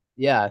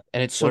 Yeah,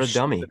 and it's so What a stupid.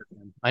 dummy.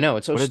 I know,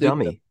 it's so What a stupid.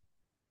 dummy.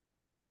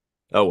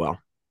 Oh well.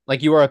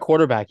 Like you are a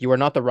quarterback, you are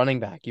not the running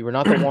back. You are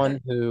not the one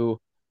who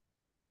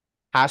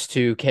has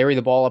to carry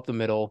the ball up the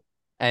middle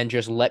and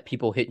just let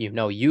people hit you.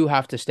 No, you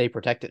have to stay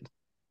protected.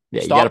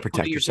 Yeah, you got to Stop putting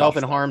protect yourself yourself.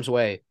 in harm's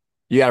way.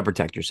 You got to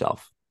protect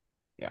yourself.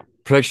 Yeah,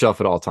 Protect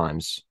yourself at all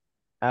times.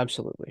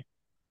 absolutely.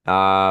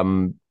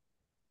 Um,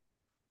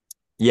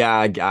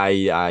 yeah,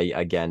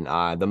 again,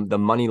 the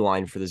money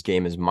line for this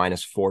game is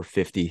minus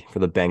 450 for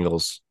the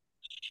Bengals.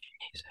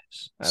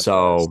 Jesus. That's what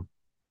So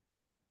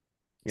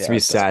it's gonna yeah, be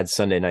a sad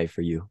Sunday night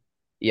for you.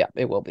 yeah,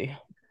 it will be.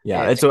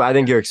 Yeah, It's it's. I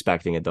think you're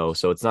expecting it though,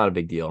 so it's not a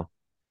big deal.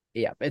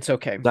 yeah, it's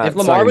okay. If It's not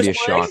Lamar gonna was be a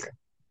playing, shock.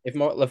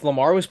 if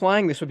Lamar was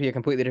playing, this would be a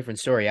completely different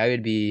story. I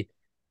would be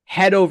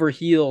head over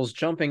heels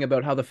jumping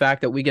about how the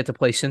fact that we get to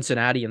play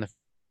Cincinnati in the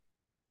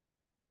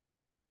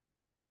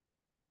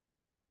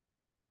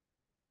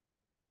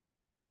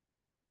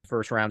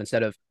first round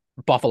instead of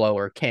Buffalo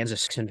or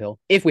Kansas, Jacksonville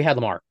if we had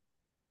Lamar.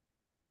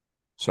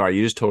 Sorry,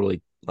 you just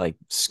totally like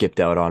skipped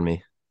out on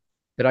me.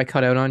 Did I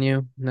cut out on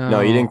you?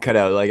 No, you No. didn't cut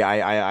out. Like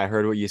I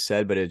heard what you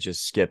said, but it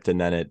just skipped and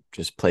then it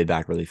just played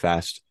back really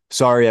fast.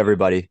 Sorry,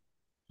 everybody.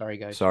 Sorry,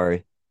 guys.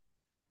 Sorry.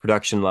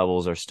 Production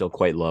levels are still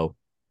quite low.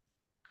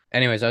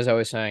 Anyways, as I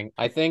was saying,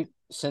 I think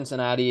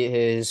Cincinnati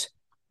is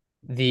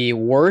the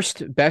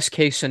worst best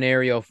case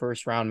scenario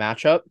first round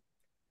matchup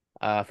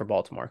for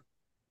Baltimore.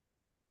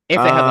 If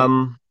they had Lamar.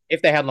 Um,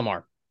 If they had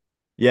Lamar.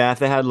 yeah, if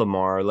they had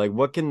Lamar, like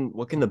what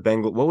would the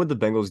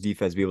Bengals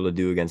defense be able to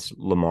do against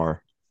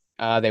Lamar?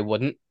 They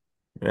wouldn't.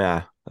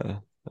 Yeah,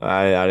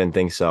 I didn't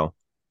think so.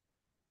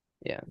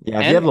 Yeah. Yeah,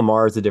 if you have And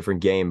Lamar, it's a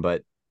different game,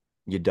 but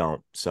you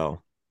don't.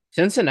 So,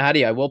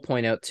 Cincinnati, I will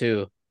point out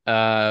too,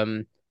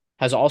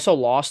 has also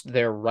lost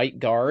their right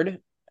guard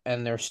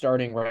and their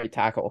starting right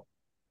tackle.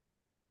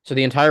 So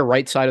the entire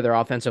right side of their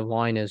offensive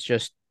line is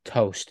just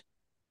toast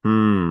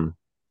hmm,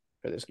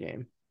 for this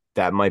game.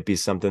 that might be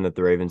something that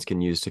the Ravens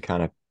can use to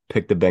kind of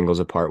pick the Bengals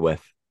apart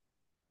with.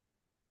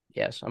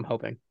 Yes, I'm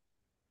hoping.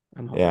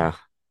 I'm hoping. Yeah.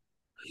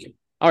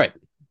 All right.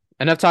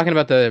 Enough talking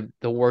about the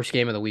worst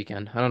game of the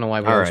weekend. I don't know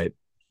why we All always right.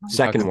 talk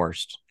Second about.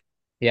 worst.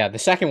 Yeah, the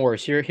second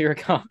worst. Here it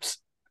comes.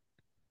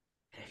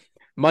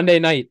 Monday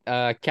night,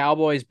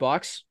 Cowboys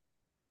Bucks.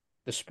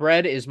 The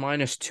spread is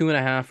minus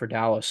 2.5 for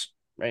Dallas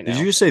right Did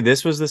you now. just say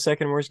this was the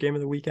second worst game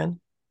of the weekend?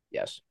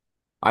 Yes.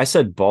 I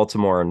said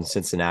Baltimore and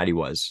Cincinnati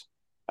was.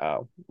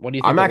 Oh, what do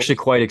you think I'm the actually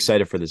worst quite game?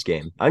 excited for this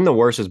game. I think the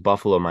worst is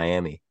Buffalo,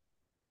 Miami.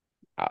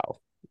 Oh,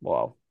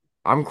 well.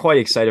 I'm quite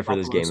excited for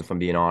this game, Buffalo's if I'm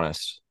being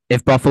honest.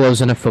 If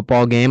Buffalo's in a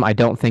football game, I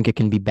don't think it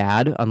can be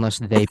bad unless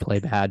they play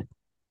bad.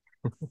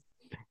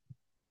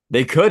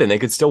 They could, and they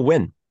could still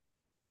win.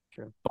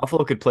 True.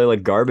 Buffalo could play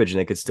like garbage, and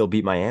they could still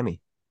beat Miami.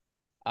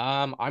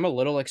 I'm a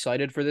little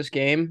excited for this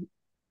game,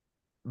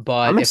 I'm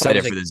but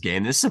excited for this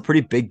game. This is a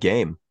pretty big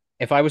game.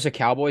 if I was a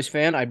Cowboys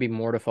fan, I'd be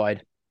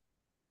mortified.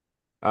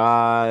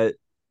 Uh,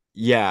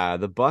 yeah,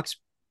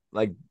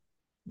 like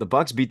the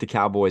Bucks beat the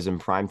Cowboys in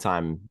prime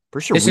time.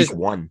 Pretty sure This is week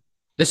one.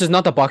 this is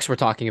not the Bucks we're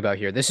talking about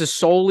here. This is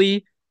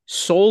solely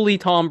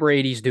Tom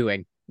Brady's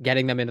doing,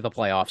 getting them into the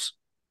playoffs.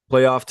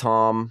 Playoff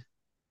Tom,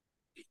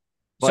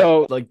 but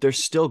So like they're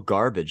still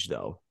garbage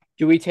though.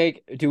 do we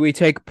take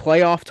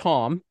playoff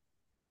Tom,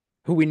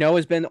 who we know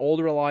has been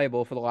old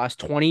reliable for the last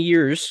 20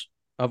 years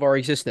of our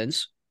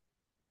existence,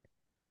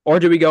 or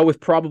do we go with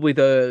probably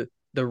the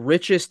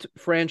richest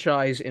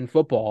franchise in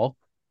football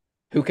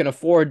who can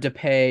afford to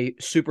pay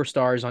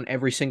superstars on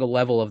every single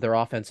level of their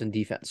offense and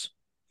defense?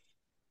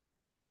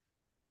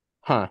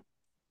 Huh.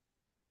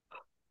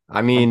 I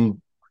I'm,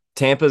 mean,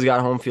 Tampa's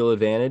got home field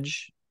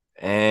advantage,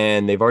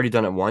 and they've already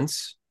done it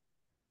once.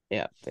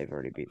 yeah, they've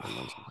already beaten them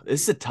once.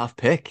 This is a tough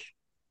pick.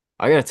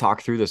 I gotta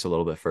talk through this a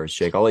little bit first,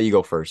 Jake. I'll let you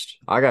go first.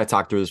 I gotta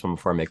talk through this one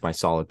before I make my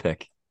solid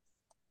pick.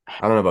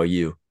 I don't know about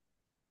you.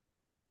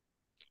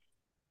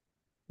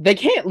 They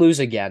can't lose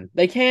again.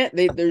 They can't.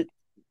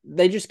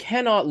 They just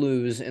cannot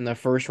lose in the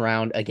first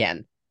round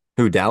again.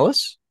 Who,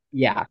 Dallas?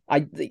 Yeah,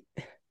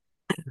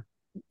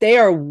 They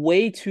are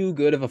way too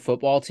good of a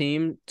football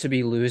team to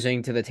be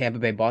losing to the Tampa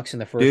Bay Bucks in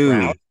the first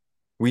round. Dude,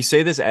 we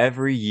say this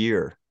every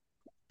year.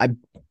 I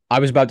I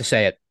was about to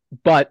say it,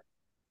 but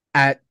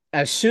at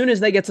as soon as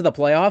they get to the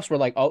playoffs, we're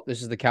like, oh,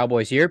 this is the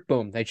Cowboys year.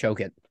 Boom, they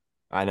choke it.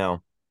 I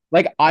know.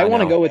 Like I I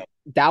want to know. go with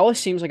Dallas.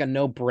 Seems like a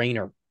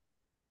no-brainer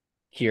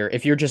here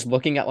if you're just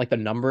looking at like the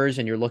numbers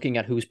and you're looking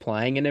at who's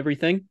playing and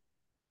everything.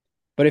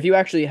 But if you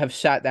actually have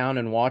sat down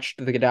and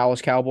watched the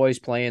Dallas Cowboys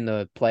play in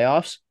the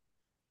playoffs,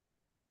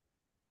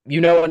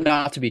 you know it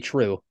not to be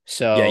true.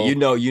 Yeah, So you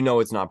know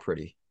it's not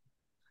pretty.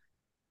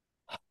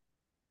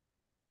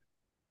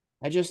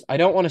 I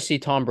don't want to see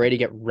Tom Brady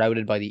get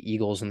routed by the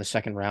Eagles in the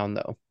second round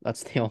though.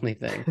 That's the only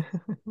thing.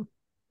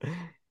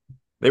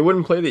 They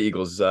wouldn't play the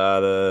Eagles.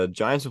 The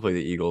Giants would play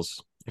the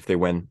Eagles if they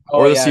win,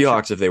 Oh or the yeah, true,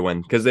 Seahawks if they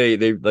win, because they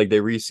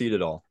reseed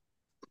it all.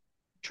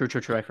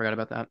 true. I forgot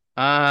about that.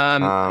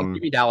 Give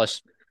Um, me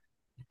Dallas.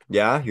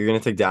 yeah, you're gonna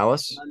take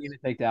Dallas. I'm gonna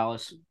take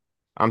Dallas.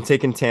 I'm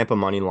taking Tampa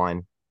money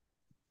line.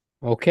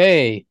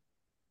 Okay,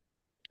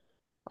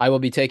 I will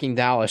be taking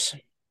Dallas.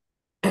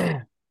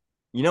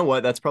 You know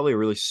what? That's probably a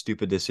really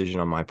stupid decision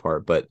on my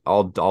part, but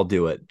I'll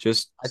do it.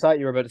 Just I thought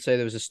you were about to say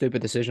there was a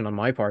stupid decision on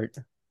my part.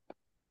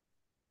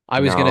 I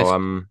was gonna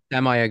no,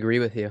 semi agree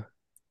with you.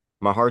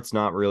 my heart's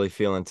not really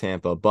feeling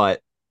Tampa,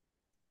 but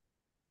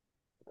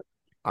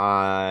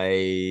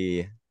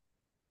I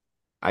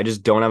I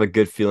just don't have a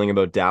good feeling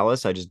about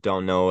Dallas. I just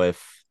don't know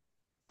if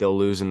they'll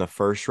lose in the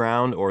first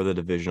round or the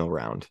divisional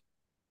round.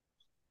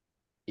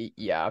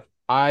 Yeah,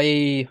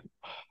 I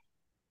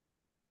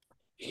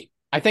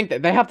think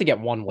that they have to get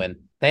one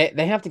win.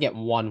 They have to get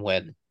one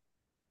win,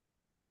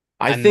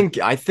 and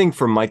I think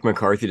for Mike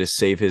McCarthy to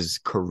save his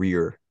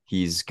career,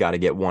 he's got to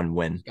get one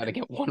win. got to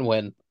get one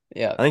win.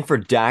 Yeah. I think for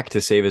Dak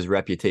to save his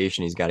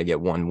reputation, he's got to get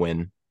one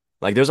win.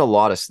 Like there's a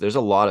lot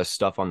of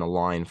stuff on the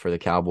line for the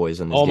Cowboys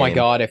in this Oh my game.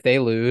 God, if they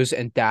lose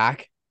and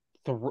Dak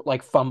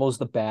like fumbles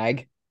the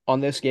bag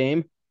on this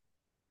game,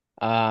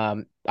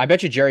 I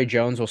bet you Jerry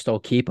Jones will still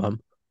keep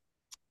him.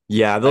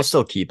 Yeah, they'll Like,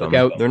 still keep look him.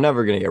 out, They're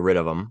never gonna get rid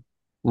of him.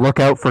 look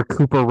out for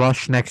Cooper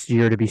Rush next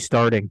year to be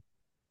starting.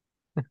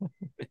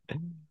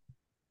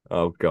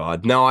 Oh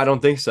God. No, I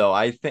don't think so.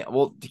 I think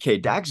well, okay,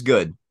 Dak's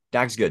good.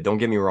 Dak's good. Don't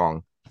get me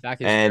wrong.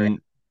 Dak is great. And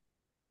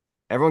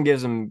everyone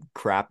gives him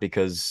crap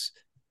because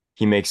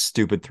he makes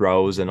stupid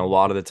throws, and a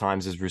lot of the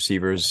times his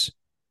receivers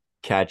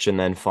catch and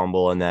then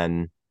fumble and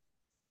then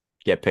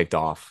get picked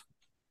off,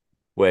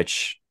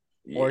 which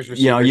Or his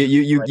you know,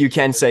 receivers. you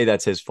can say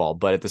that's his fault,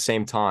 but at the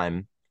same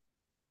time,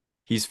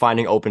 he's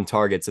finding open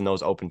targets, and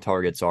those open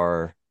targets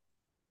are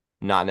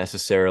not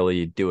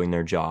necessarily doing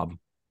their job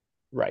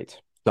Right.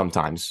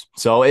 sometimes.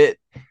 So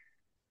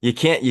you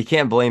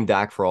can't blame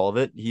Dak for all of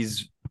it.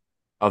 He's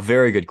a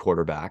very good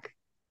quarterback.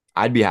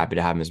 I'd be happy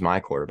to have him as my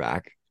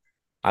quarterback.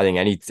 I think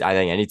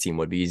any team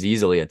would be. He's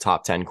easily a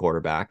top 10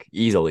 quarterback,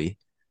 easily.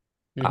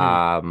 Hmm.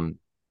 Um,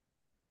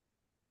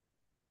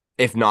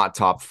 if not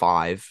top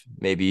five,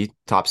 maybe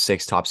top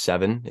six, top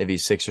seven, if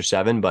he's six or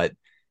seven. But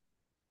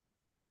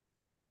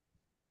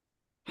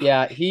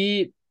Yeah,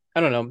 I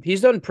don't know.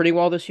 He's done pretty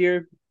well this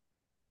year.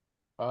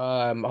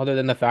 Other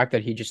than the fact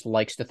that he just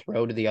likes to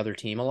throw to the other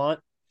team a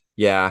lot.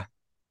 yeah,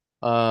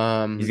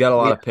 he's got a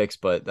lot Yeah, of picks,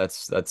 but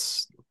that's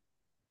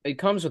it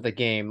comes with the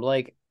game.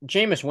 Like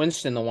Jameis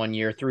Winston the one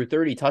year threw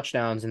 30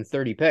 touchdowns and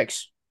 30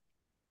 picks,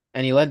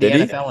 and he led the did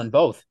he? NFL in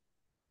both.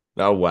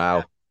 Oh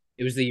Yeah. wow.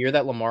 It was the year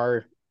that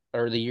Lamar,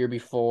 or the year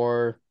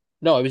before.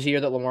 No, it was the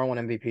year that Lamar won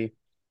MVP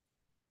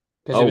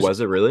because Oh, was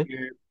it really?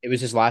 it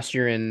was his last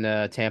year in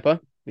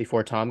Tampa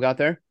before Tom got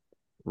there.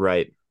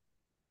 Right.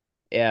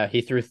 Yeah,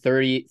 he threw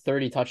 30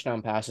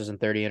 touchdown passes and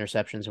 30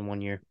 interceptions in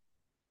one year.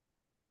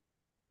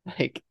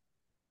 Like,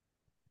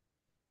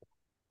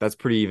 That's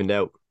pretty evened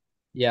out.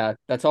 yeah,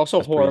 that's also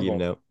That's pretty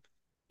evened horrible. out.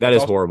 That That's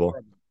is also horrible.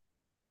 horrible.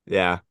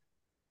 Yeah.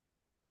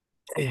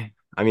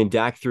 I mean,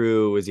 Dak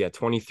threw was he at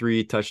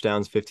 23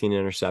 touchdowns, 15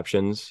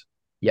 interceptions.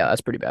 Yeah,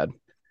 that's pretty bad.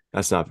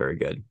 That's not very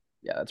good.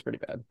 Yeah, that's pretty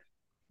bad.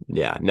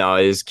 Yeah. No,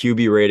 his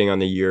QB rating on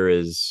the year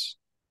is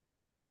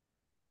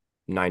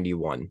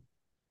 91.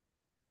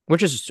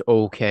 Which is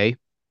okay.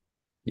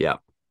 Yeah,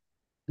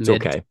 it's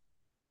Mid. okay.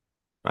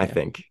 I Yeah.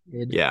 think.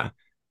 Mid. Yeah.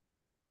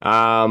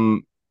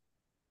 Um,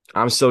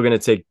 I'm still gonna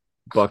take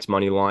Bucks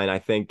money line. I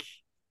think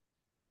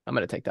I'm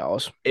gonna take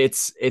Dallas.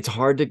 it's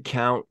hard to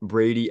count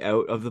Brady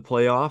out of the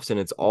playoffs, and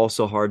it's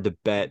also hard to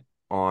bet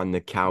on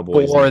the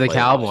Cowboys in the For the playoffs.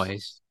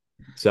 Cowboys.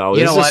 So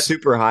You this know is a what?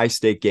 super high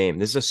stake game.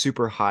 This is a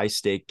super high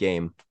stake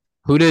game.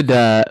 Who did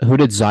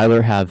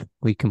Zyler have?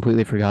 We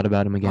completely forgot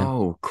about him again.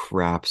 Oh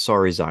crap.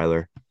 Sorry,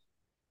 Zyler.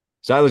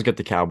 Zyler's got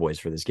the Cowboys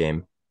for this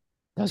game.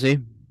 Does he?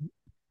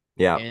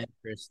 Yeah.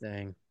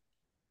 Interesting.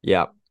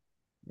 Yeah.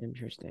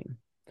 Interesting.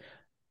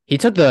 He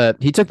took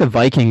the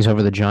Vikings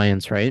over the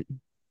Giants, right?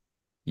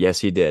 Yes,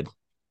 he did.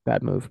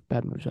 Bad move.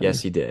 Bad move, Yes,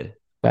 Zyler. he did.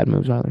 Bad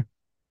move, Zyler.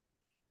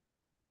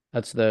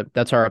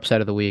 That's our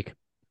upset of the week.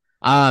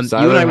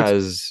 Zyler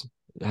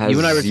You has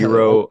and I were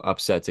zero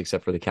upsets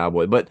except for the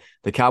Cowboy, but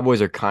the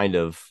Cowboys are kind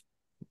of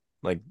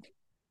like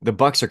the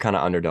Bucks are kind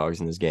of underdogs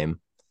in this game.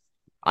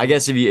 I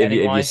guess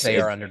Betting wise, they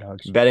are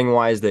underdogs. betting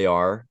wise they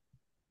are,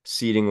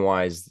 seeding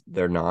wise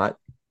they're not.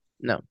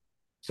 No.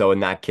 So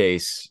in that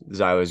case,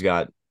 Zylo's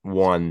got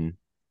one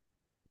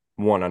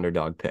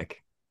underdog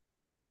pick.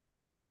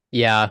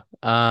 Yeah.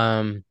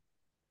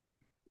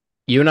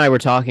 You and I were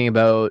talking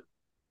about.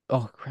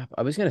 Oh crap!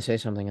 I was gonna say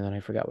something and then I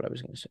forgot what I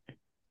was gonna say.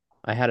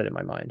 I had it in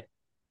my mind.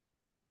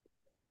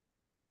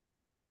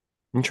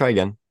 And try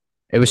again.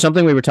 It was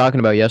something we were talking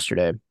about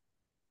yesterday.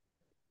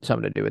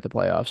 Something to do with the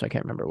playoffs. I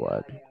can't remember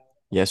what.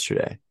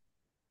 Yesterday.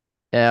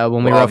 Yeah,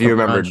 when we were Well, out for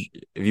brunch,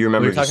 if you we were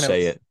remember, just talking about.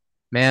 say it.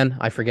 Man,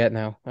 I forget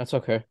now. That's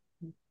okay.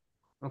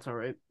 That's all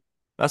right.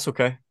 That's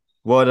okay.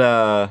 What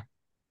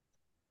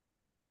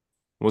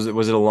was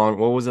it along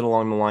what was it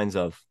along the lines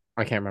of?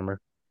 I can't remember.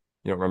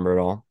 You don't remember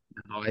at all?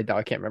 No,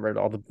 I can't remember at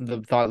all.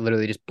 The thought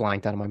literally just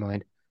blanked out of my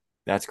mind.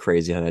 That's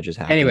crazy how that just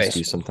happens to Anyways,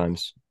 you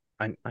sometimes.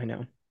 I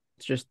know.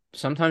 It's just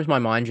sometimes my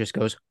mind just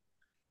goes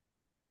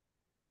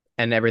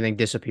and everything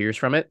disappears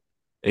from it.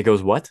 It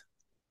goes what?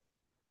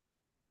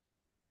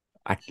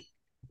 I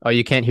Oh,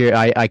 you can't hear.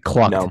 I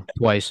clucked no.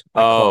 twice.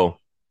 I clucked. Oh,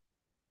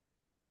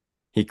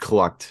 he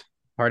clucked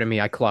Pardon me.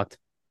 I clucked.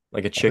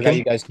 like a I forgot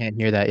you chicken. guys can't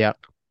hear that. Yeah,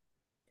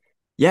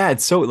 Yeah,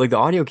 it's so like the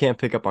audio can't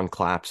pick up on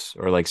claps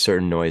or like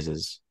certain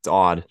noises. It's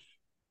odd,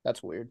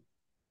 that's weird.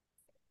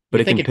 but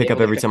You it think can it'd be pick up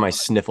able to every pick time up I on it?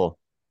 sniffle.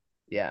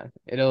 Yeah,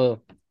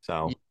 it'll.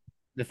 So,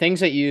 The things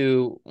that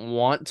you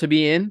want to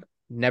be in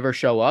never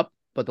show up,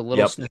 but the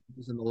little yep,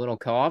 sniffles and the little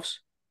coughs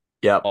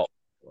yep, all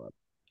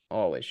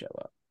always show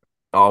up.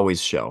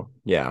 always show.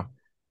 Yeah.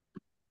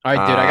 All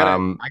right, dude.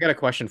 Um, I got a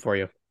question for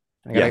you.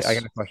 I got yes,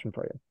 a question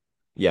for you.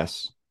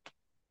 yes.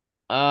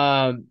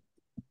 Um,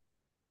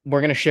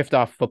 we're gonna shift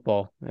off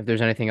football. If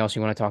there's anything else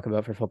you want to talk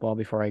about for football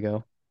before I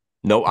go.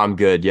 No, I'm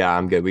good. Yeah,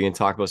 I'm good. We can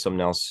talk about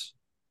something else.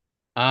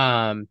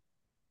 Um,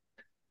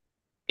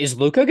 is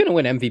Luca gonna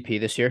win MVP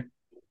this year,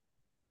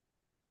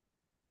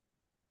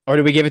 or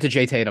do we give it to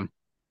Jay Tatum?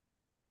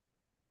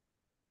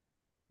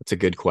 That's a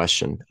good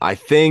question. I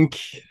think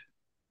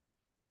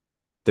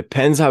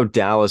depends how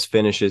Dallas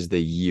finishes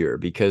the year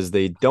because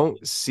they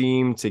don't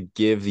seem to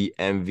give the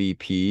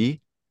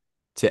MVP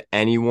to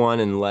anyone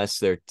unless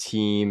their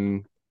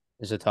team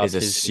Is a top is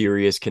a two seed.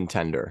 serious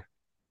contender.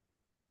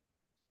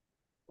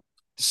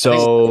 I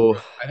think So,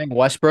 I think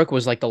Westbrook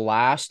was like the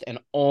last and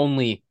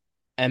only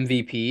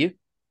MVP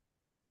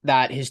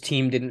that his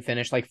team didn't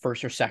finish like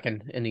first or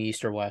second in the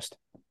East or West.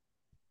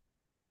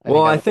 I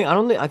well, think that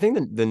was I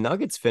think the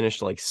Nuggets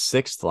finished like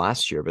sixth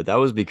last year, but that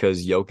was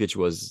because Jokic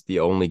was the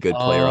only good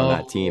player on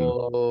that team.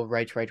 oh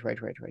right.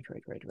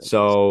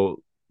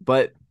 So,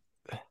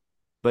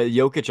 but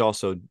Jokic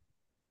also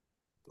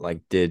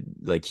like did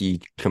like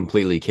he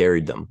completely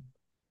carried them.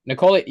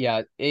 Nicole,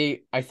 yeah,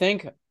 I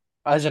think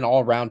as an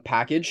all round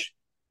package,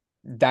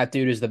 that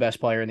dude is the best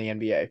player in the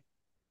NBA.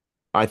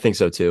 I think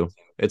so too.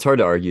 It's hard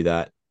to argue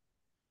that.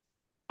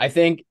 I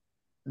think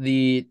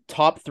the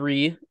top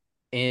three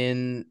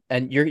in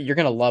and you're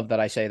gonna love that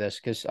I say this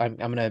because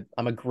I'm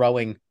a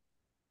growing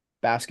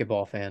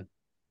basketball fan.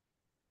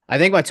 I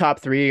think my top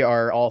three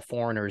are all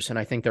foreigners, and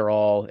I think they're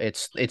all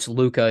it's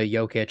Luka,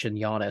 Jokic, and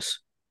Giannis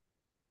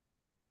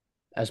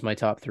as my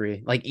top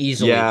three. Like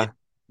easily Yeah,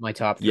 my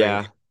top three.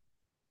 yeah.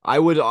 I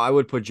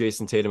would put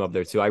Jason Tatum up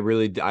there too.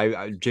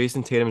 I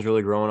Jason Tatum's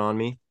really growing on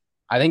me.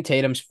 I think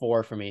Tatum's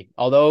four for me.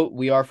 Although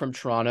we are from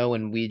Toronto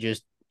and we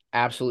just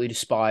absolutely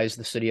despise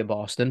the city of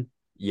Boston.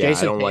 Yeah,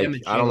 Jason Tatum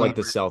and I don't like Jalen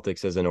the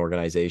Celtics as an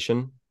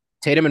organization,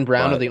 Tatum and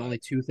Brown are but the only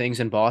two things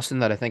in Boston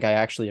that I think I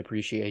actually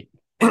appreciate.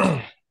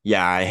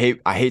 yeah, I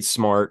hate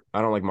Smart.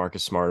 I don't like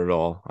Marcus Smart at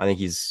all. I think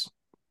he's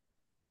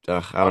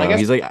I Oh, don't and I know.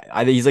 guess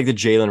I think he's like the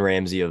Jalen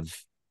Ramsey of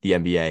the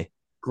NBA.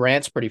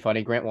 Grant's pretty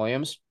funny. Grant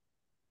Williams.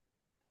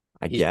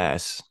 I He's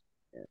guess.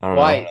 I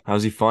don't know. why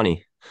How's he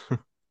funny?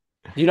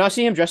 do you not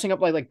see him dressing up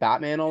like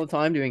Batman all the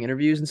time, doing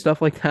interviews and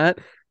stuff like that?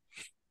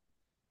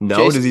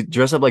 No, does Jason, he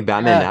dress up like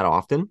Batman yeah, that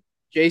often?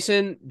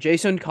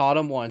 Jason caught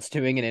him once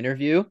doing an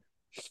interview,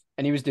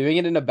 and he was doing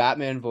it in a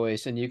Batman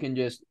voice, and you can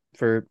just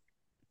for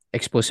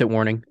explicit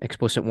warning,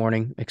 explicit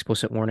warning,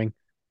 explicit warning.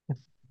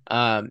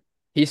 Um,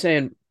 he's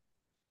saying,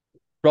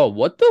 "Bro,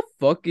 what the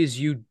fuck is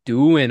you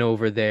doing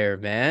over there,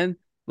 man?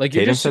 Like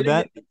you're Tatum just said sitting."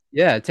 that?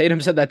 Yeah,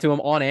 Tatum said that to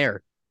him on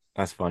air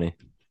That's funny.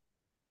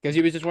 because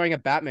he was just wearing a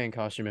Batman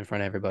costume in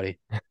front of everybody.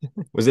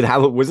 Wasn't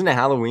it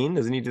Halloween?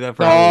 Doesn't he do that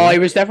for No, it Halloween?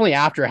 was definitely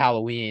after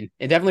Halloween.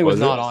 It definitely was Was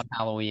not it? on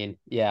Halloween.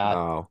 Yeah.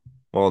 Oh,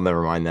 well,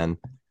 never mind then.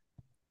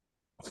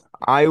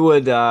 I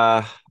would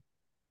I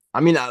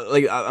mean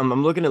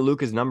I'm looking at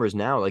Luca's numbers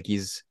now. Like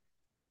he's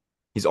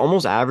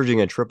almost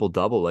averaging a triple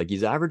double. Like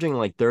he's averaging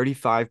like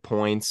 35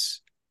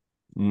 points,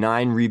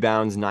 9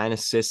 rebounds, 9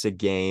 assists a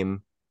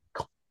game.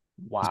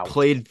 He's Wow.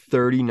 played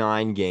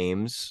 39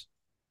 games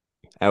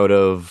out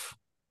of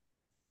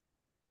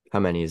how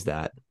many is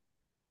that?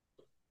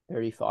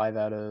 35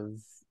 out of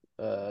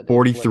they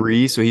play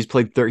 43. So he's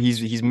played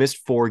he's missed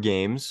 4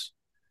 games.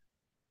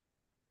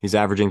 He's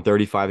averaging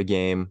 35 a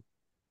game.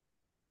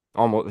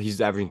 Almost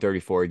he's averaging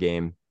 34 a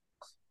game.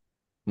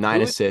 Nine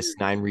who assists,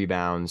 9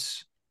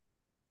 rebounds.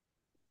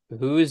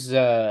 who's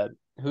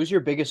Who's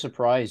your biggest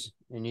surprise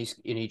in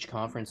each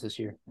conference this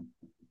year?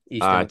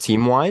 Eastern.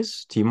 Team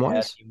wise, team Yeah,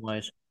 wise. team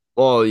wise.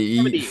 Well,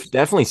 From the East.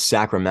 definitely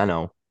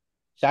Sacramento.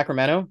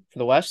 Sacramento for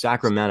the West.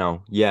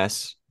 Sacramento,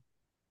 yes,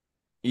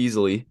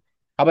 easily.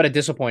 How about a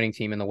disappointing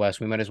team in the West?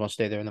 We might as well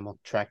stay there and then we'll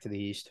track to the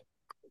East.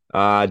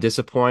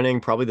 Disappointing,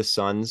 probably the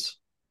Suns.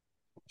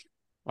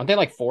 Aren't they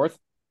like fourth?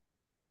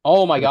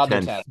 Oh my They're God, they're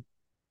 10th. 10th.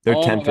 They're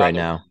Oh my 10th God, right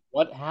they're now. 10th.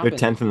 What They're happened?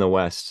 10th in the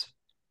West.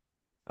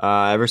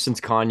 Ever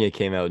since Kanye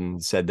came out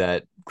and said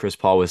that Chris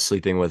Paul was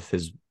sleeping with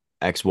his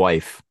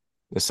ex-wife,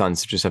 the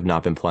Suns just have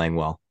not been playing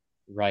well.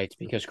 Right,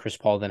 because Chris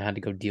Paul then had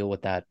to go deal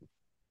with that.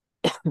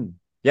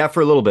 Yeah,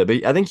 for a little bit,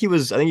 but I think he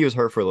was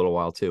hurt for a little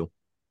while too.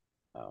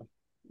 Oh,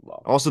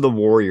 well, Also the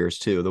Warriors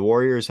too. The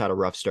Warriors had a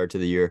rough start to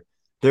the year.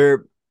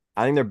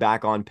 I think they're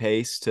back on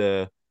pace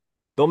to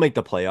they'll make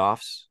the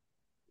playoffs.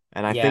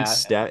 And I think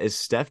yeah,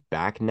 Steph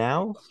back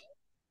now?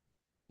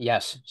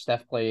 yes.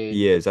 Steph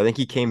He played is. I think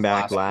he came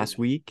back last last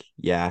week. week.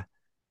 Yeah.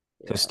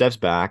 So Yeah, Steph's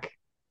back,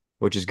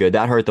 which is good.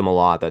 That hurt them a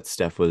lot that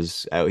Steph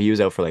was out. He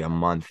was out for like a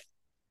month.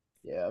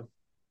 yeah.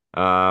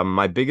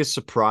 My biggest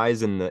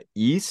surprise in the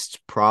East,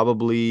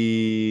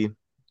 probably,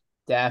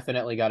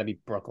 Definitely got to be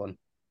Brooklyn.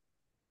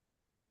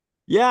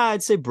 yeah,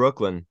 I'd say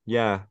Brooklyn.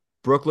 Yeah.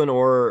 Brooklyn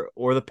or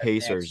the The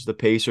Pacers. Knicks. The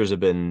Pacers have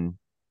been,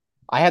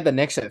 I had the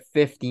Knicks at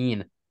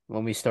 15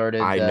 when we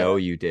started I know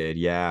you did.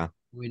 Yeah.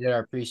 we did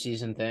our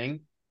preseason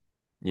thing.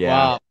 Yeah.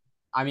 Well,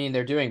 I mean,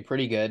 they're doing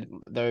pretty good.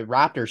 The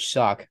Raptors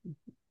suck.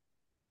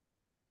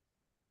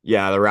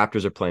 Yeah, the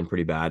Raptors are playing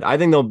pretty bad. I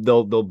think they'll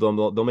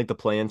make the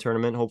play-in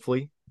tournament,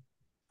 hopefully.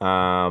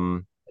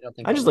 Um, I don't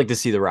think I they'll just like make to it.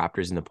 see the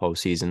Raptors in the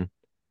postseason.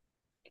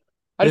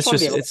 I just It's want to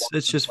be just able to it's watch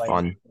it's them just play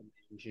fun.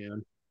 in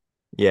June.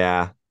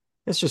 Yeah.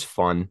 It's just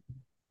fun.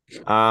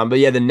 But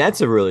yeah, the Nets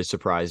have really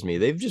surprised me.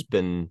 They've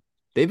been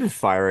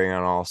firing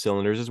on all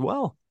cylinders as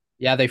well.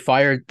 Yeah, they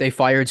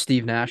fired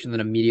Steve Nash and then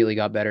immediately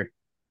got better.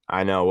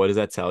 I know. What does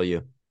that tell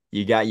you?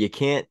 You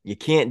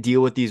can't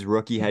deal with these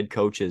rookie head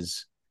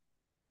coaches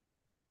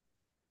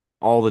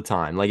all the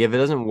time. Like if it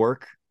doesn't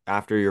work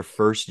after your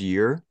first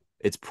year,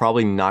 it's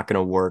probably not going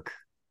to work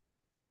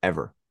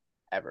ever.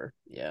 Ever.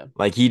 Yeah.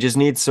 Like he just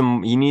needs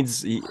some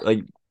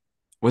like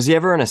was he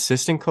ever an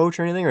assistant coach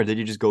or anything or did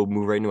he just go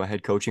move right into a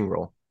head coaching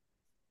role?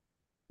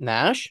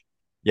 Nash?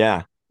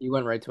 Yeah. He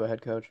went right to a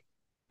head coach.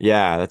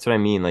 Yeah, that's what I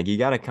mean. Like you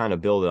got to kind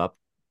of build it up,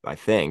 I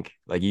think.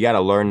 Like you got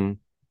to learn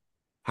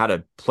how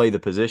to play the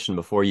position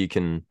before you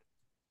can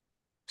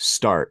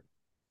start,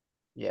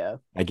 Yeah.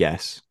 I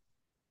guess.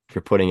 If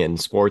you're putting it in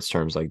sports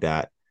terms like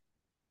that.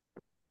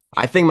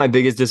 I think my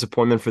biggest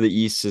disappointment for the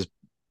East is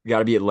got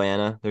to be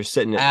Atlanta. They're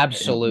sitting at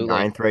Absolutely.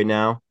 ninth right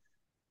now.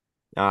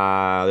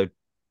 They're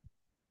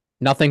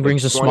Nothing they're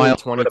brings a 20 smile and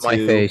to my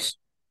 22. face.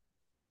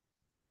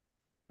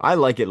 I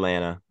like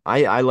Atlanta.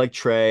 I like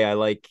Trey. I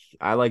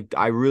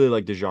really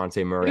like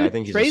DeJounte Murray. I Dude,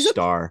 think he's a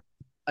star.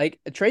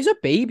 Trey's a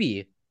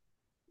baby.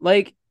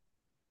 Like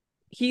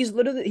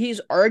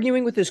he's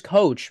arguing with his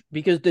coach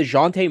because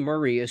DeJounte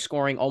Murray is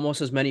scoring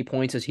almost as many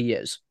points as he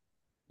is.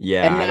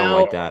 Yeah, And I don't now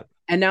like that.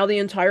 and now the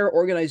entire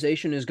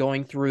organization is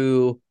going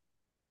through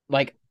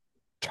like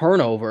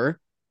turnover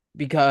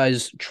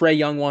because Trey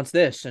Young wants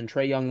this and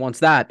Trey Young wants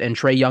that and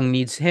Trey Young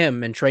needs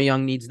him and Trey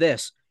Young needs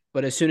this.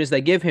 But as soon as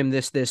they give him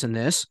this, and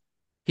this,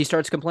 he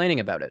starts complaining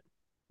about it.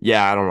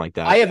 Yeah, I don't like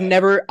I that. have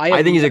never I I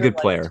have think he's a never good liked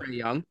player. Trey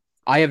Young.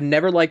 I have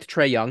never liked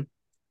Trey Young.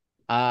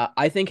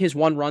 I think his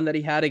one run that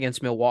he had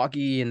against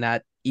Milwaukee in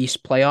that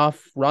East playoff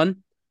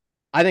run,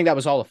 I think that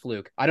was all a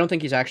fluke. I don't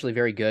think he's actually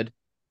very good.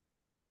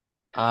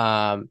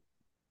 Um,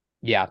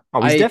 yeah,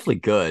 Oh, he's definitely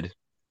good.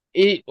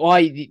 He's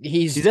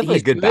definitely a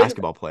he's good good.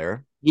 basketball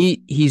player.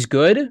 He's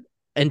good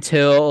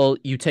until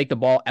you take the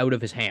ball out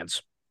of his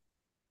hands.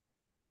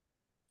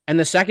 And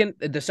the second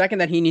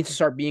that he needs to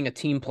start being a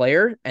team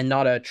player and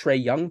not a Trey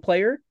Young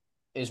player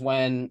is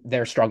when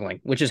they're struggling,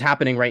 which is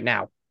happening right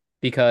now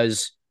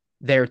because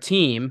their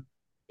team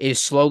is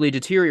slowly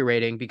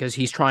deteriorating because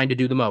he's trying to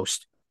do the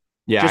most.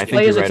 Yeah, I Just think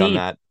play you're as a right on team.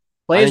 that.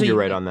 Play I as think a you're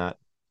right unit. on that.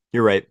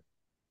 You're right.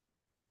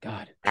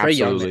 God, Trey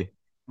Young, man, Absolutely.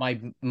 my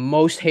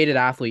most hated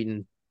athlete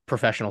in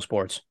professional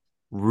sports.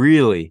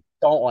 Really.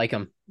 Don't like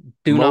him.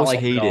 Do not Most like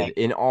him at hated all.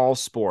 in all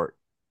sport.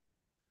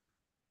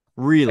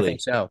 I think Really.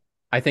 so.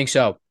 I think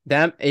so.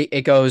 Then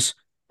it goes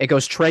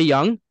Trey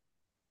Young,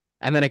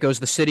 and then it goes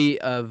the city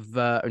of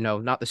no,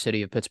 not the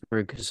city of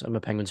Pittsburgh because I'm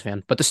a Penguins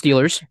fan, but the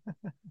Steelers,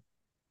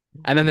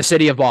 and then the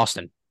city of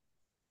Boston.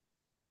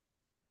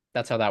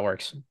 That's how that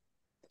works.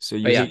 So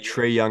But you yeah, hate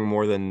Trey Young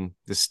more than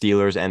the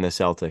Steelers and the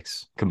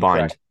Celtics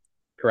correct, combined.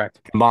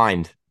 correct,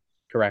 Combined.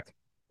 correct.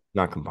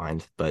 Not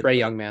combined, but Trey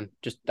Young, man,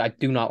 just I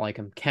do not like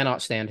him.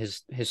 Cannot stand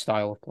his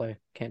style of play.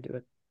 Can't do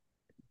it.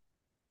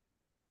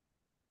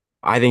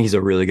 I think he's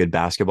a really good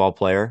basketball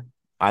player.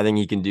 I think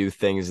he can do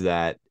things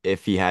that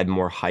if he had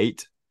more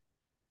height,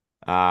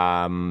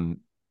 um,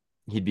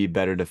 he'd be a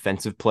better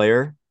defensive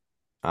player.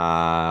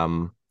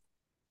 Um,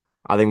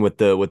 I think with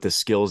the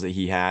skills that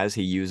he has,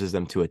 he uses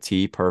them to a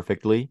T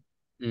perfectly.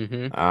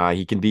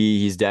 Mm-hmm.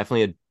 He's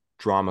definitely a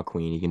drama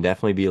queen. He can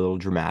definitely be a little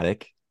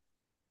dramatic,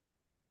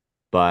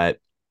 but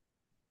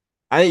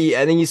I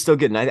think he's still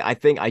good. And I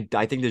think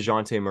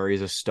DeJounte Murray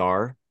is a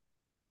star.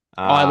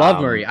 Oh, I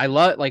love Murray. Um,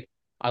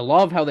 I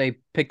love how they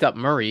picked up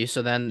Murray,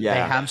 so then they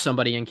yeah, have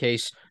somebody in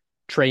case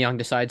Trey Young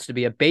decides to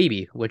be a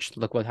baby, which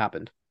look what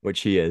happened.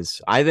 which he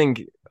is. I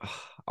think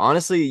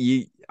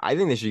honestly, I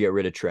think they should get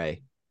rid of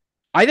Trey.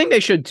 I think they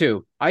should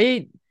too.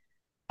 I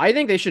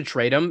think they should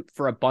trade him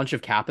for a bunch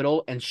of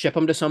capital and ship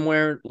him to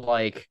somewhere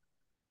like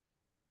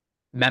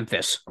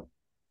Memphis.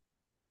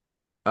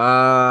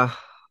 Uh,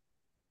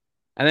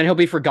 And then he'll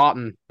be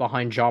forgotten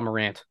behind John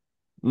Morant.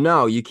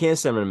 no, you can't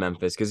send him to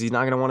Memphis because he's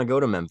not going to want to go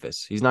to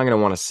Memphis. He's not going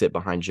to want to sit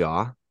behind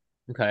Jaw.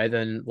 Okay,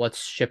 then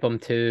let's ship him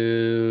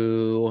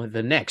to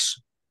the Knicks,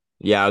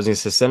 Yeah, I was going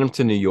to say send him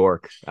to New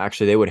York.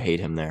 Actually, they would hate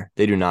him there.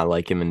 They do not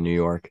like him in New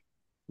York.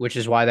 which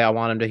is why I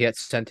want him to get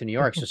sent to New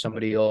York. So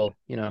somebody will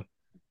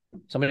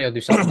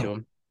do something to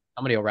him.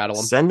 Somebody will rattle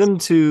him. Send him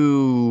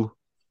to.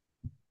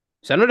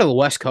 Send him to the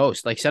West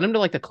Coast. Like send him to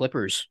like the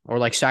Clippers or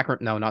like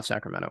Sacramento. No, not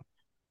Sacramento.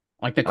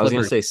 Like the I was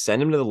going to Clippers. say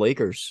send him to the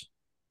Lakers.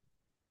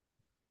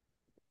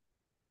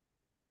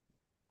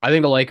 I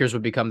think the Lakers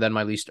would become then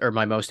my least or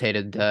my most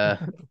hated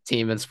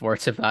team in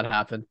sports if that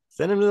happened.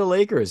 Send him to the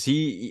Lakers.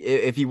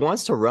 If he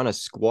wants to run a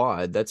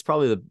squad, that's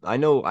probably the. I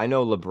know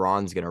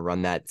LeBron's going to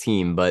run that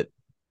team, but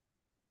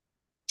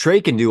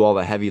Trey can do all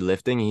the heavy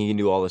lifting. He can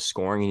do all the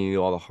scoring. He can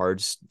do all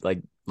the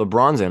like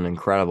LeBron's an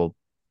incredible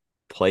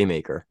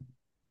playmaker.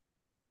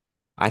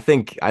 I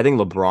think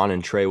LeBron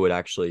and Trey would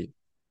actually,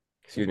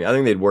 excuse me, I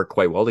think they'd work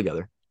quite well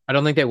together. I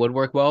don't think they would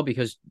work well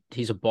because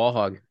he's a ball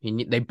hog.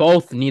 They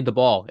both need the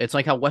ball. It's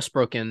like how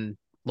Westbrook and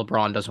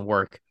LeBron doesn't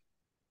work,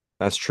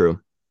 That's true.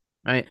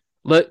 right?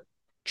 Look,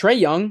 Trey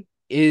Young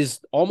is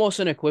almost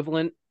an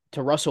equivalent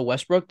to Russell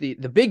Westbrook. The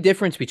big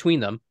difference between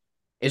them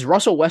is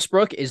Russell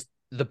Westbrook is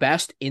the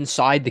best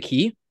inside the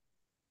key.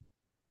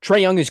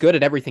 Trey Young is good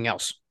at everything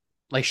else,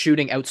 like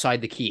shooting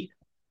outside the key,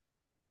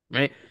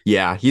 right?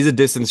 Yeah, he's a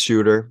distance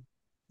shooter.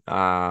 He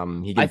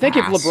I can think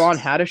if LeBron pass.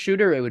 had a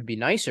shooter, it would be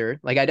nicer.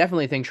 Like I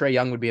definitely think Trey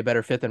Young would be a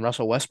better fit than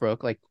Russell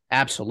Westbrook. Like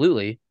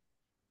absolutely.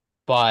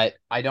 But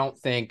I don't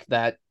think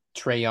that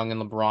Trey Young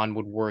and LeBron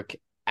would work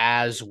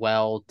as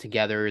well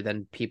together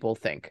than people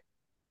think.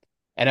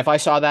 And if I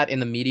saw that in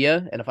the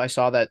media, and if I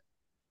saw that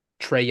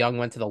Trey Young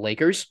went to the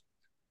Lakers,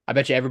 I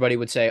bet you everybody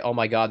would say, "Oh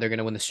my God, they're going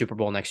to win the Super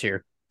Bowl next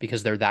year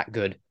because they're that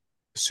good."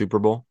 Super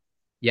Bowl.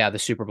 Yeah, the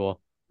Super Bowl.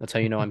 That's how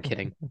you know I'm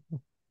kidding.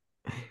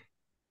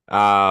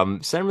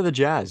 Send him to the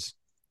Jazz.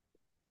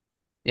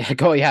 Yeah,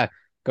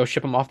 go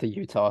ship him off to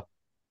Utah.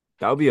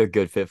 That would be a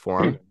good fit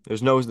for him.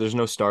 There's no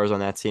stars on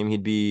that team.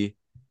 He'd be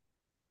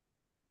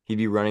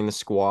running the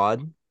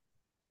squad,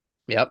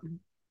 Yep,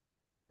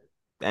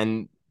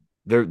 and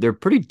they're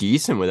pretty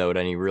decent without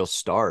any real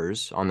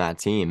stars on that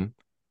team.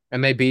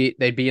 and they'd be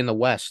in the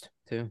West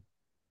too.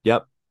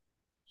 Yep.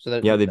 So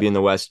that Yeah, they'd be in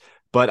the West.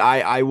 But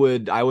I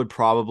would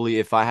probably,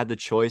 if I had the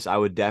choice, I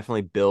would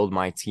definitely build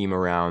my team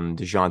around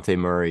DeJounte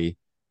Murray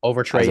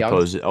over Trey as Young.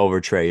 opposed to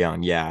over Trey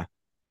Young. Yeah.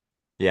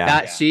 Yeah.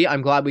 That see,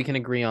 I'm glad we can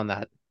agree on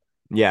that.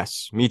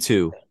 Yes. Me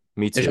too.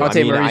 Me too. I DeJounte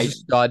mean, Murray's a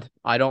stud.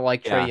 I don't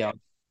like Trey yeah, Young.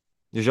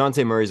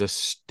 DeJounte Murray's a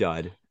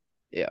stud.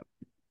 Yeah.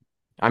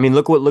 I mean,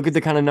 look at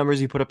the kind of numbers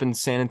he put up in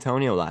San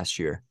Antonio last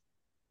year.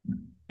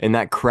 In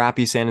that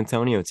crappy San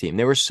Antonio team.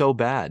 They were so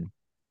bad.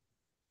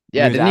 He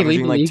Yeah, was didn't he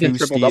lead averaging the like league in two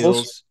triple doubles?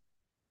 steals.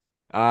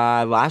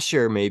 Last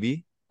year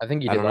maybe. I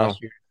think he I did don't know.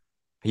 last year.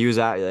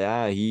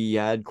 Yeah, he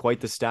had quite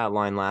the stat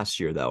line last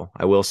year though.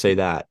 I will say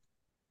that.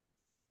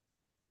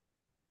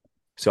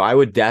 So I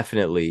would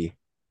definitely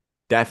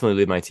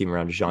lead my team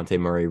around DeJounte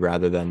Murray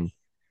rather than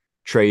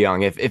Trey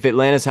Young. If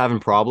Atlanta's having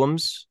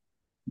problems,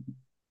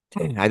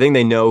 I think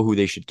they know who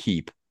they should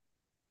keep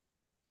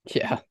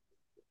Yeah.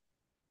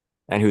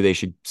 and who they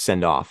should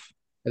send off.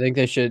 I think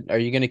they should. Are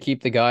you going to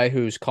keep the guy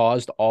who's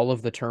caused all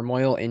of the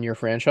turmoil in your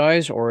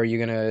franchise, or are you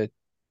going to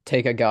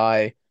take a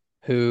guy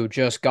who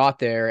just got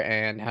there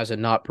and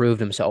hasn't not proved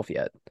himself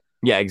yet?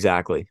 Yeah,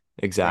 exactly. Right.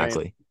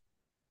 Exactly.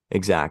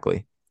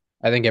 Exactly.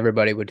 I think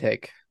everybody would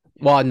take.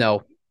 Well,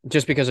 no,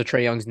 just because of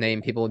Trey Young's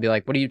name, people would be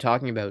like, "What are you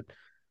talking about?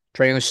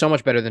 Trey Young is so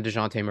much better than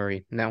DeJounte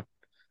Murray." No,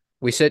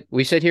 we sit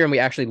here and we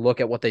actually look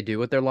at what they do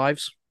with their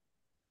lives,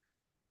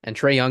 and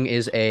Trey Young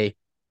is a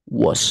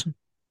wuss.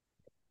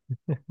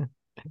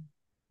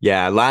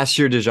 Yeah, last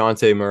year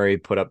DeJounte Murray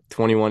put up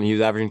 21. He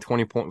was averaging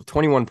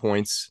 21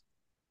 points.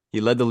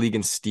 He led the league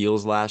in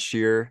steals last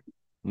year,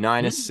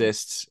 9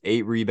 assists,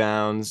 8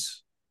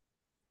 rebounds.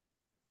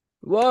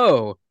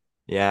 Whoa,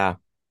 Yeah.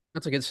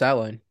 that's a good stat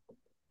line.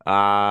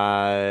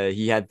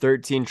 He had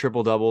 13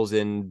 triple doubles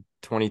in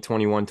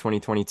 2021,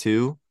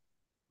 2022,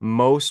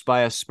 most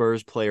by a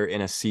Spurs player in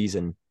a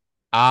season.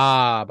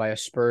 Ah, by a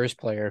Spurs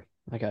player.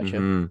 I got you.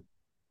 Mm-hmm.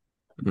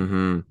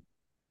 Mm-hmm.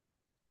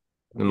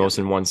 The Yeah. most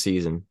in one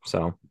season.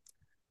 So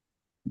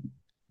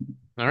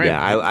All right.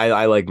 yeah,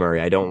 I like Murray.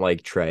 I don't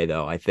like Trey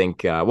though. I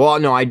think well,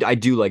 no, I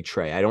do like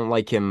Trey. I don't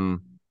like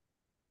him.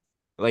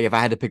 Like if I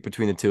had to pick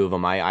between the two of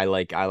them, I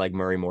like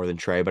Murray more than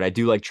Trey, but I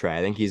do like Trey.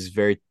 I think he's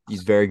very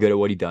good at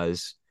what he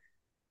does.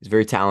 He's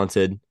very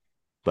talented,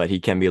 but he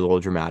can be a little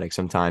dramatic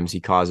sometimes.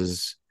 He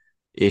causes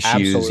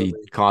issues. He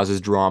Absolutely.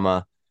 causes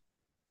drama.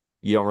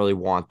 You don't really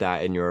want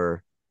that in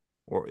your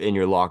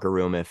locker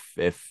room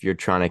if you're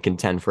trying to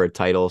contend for a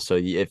title. So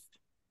if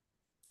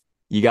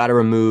you got to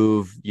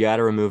remove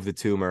the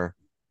tumor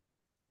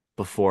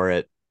before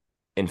it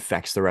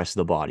infects the rest of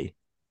the body.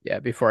 Yeah,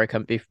 before it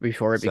So,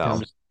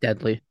 becomes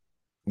deadly.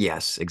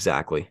 yes,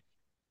 exactly.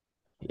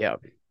 Yeah.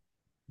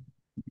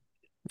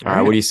 All All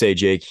right, what right. do you say,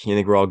 Jake? You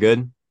think we're all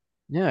good?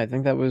 Yeah, I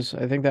think that was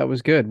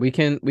good. We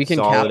can Solid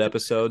caption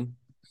episode.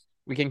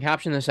 we can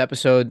caption this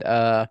episode.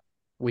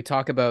 We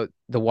talk about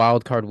the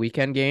wild card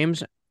weekend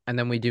games, and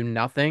then we do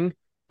nothing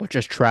but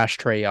just trash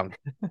Trey Young.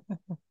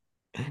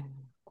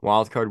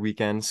 Wildcard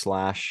weekend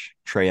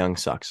 / Trey Young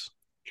sucks.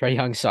 Trey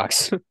Young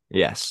sucks.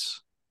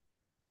 Yes.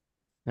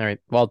 All right.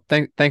 Well,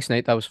 thanks,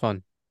 Nate. That was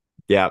fun.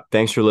 Yeah.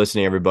 Thanks for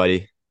listening,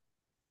 everybody.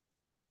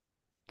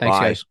 Thanks,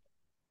 Bye. guys.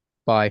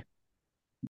 Bye.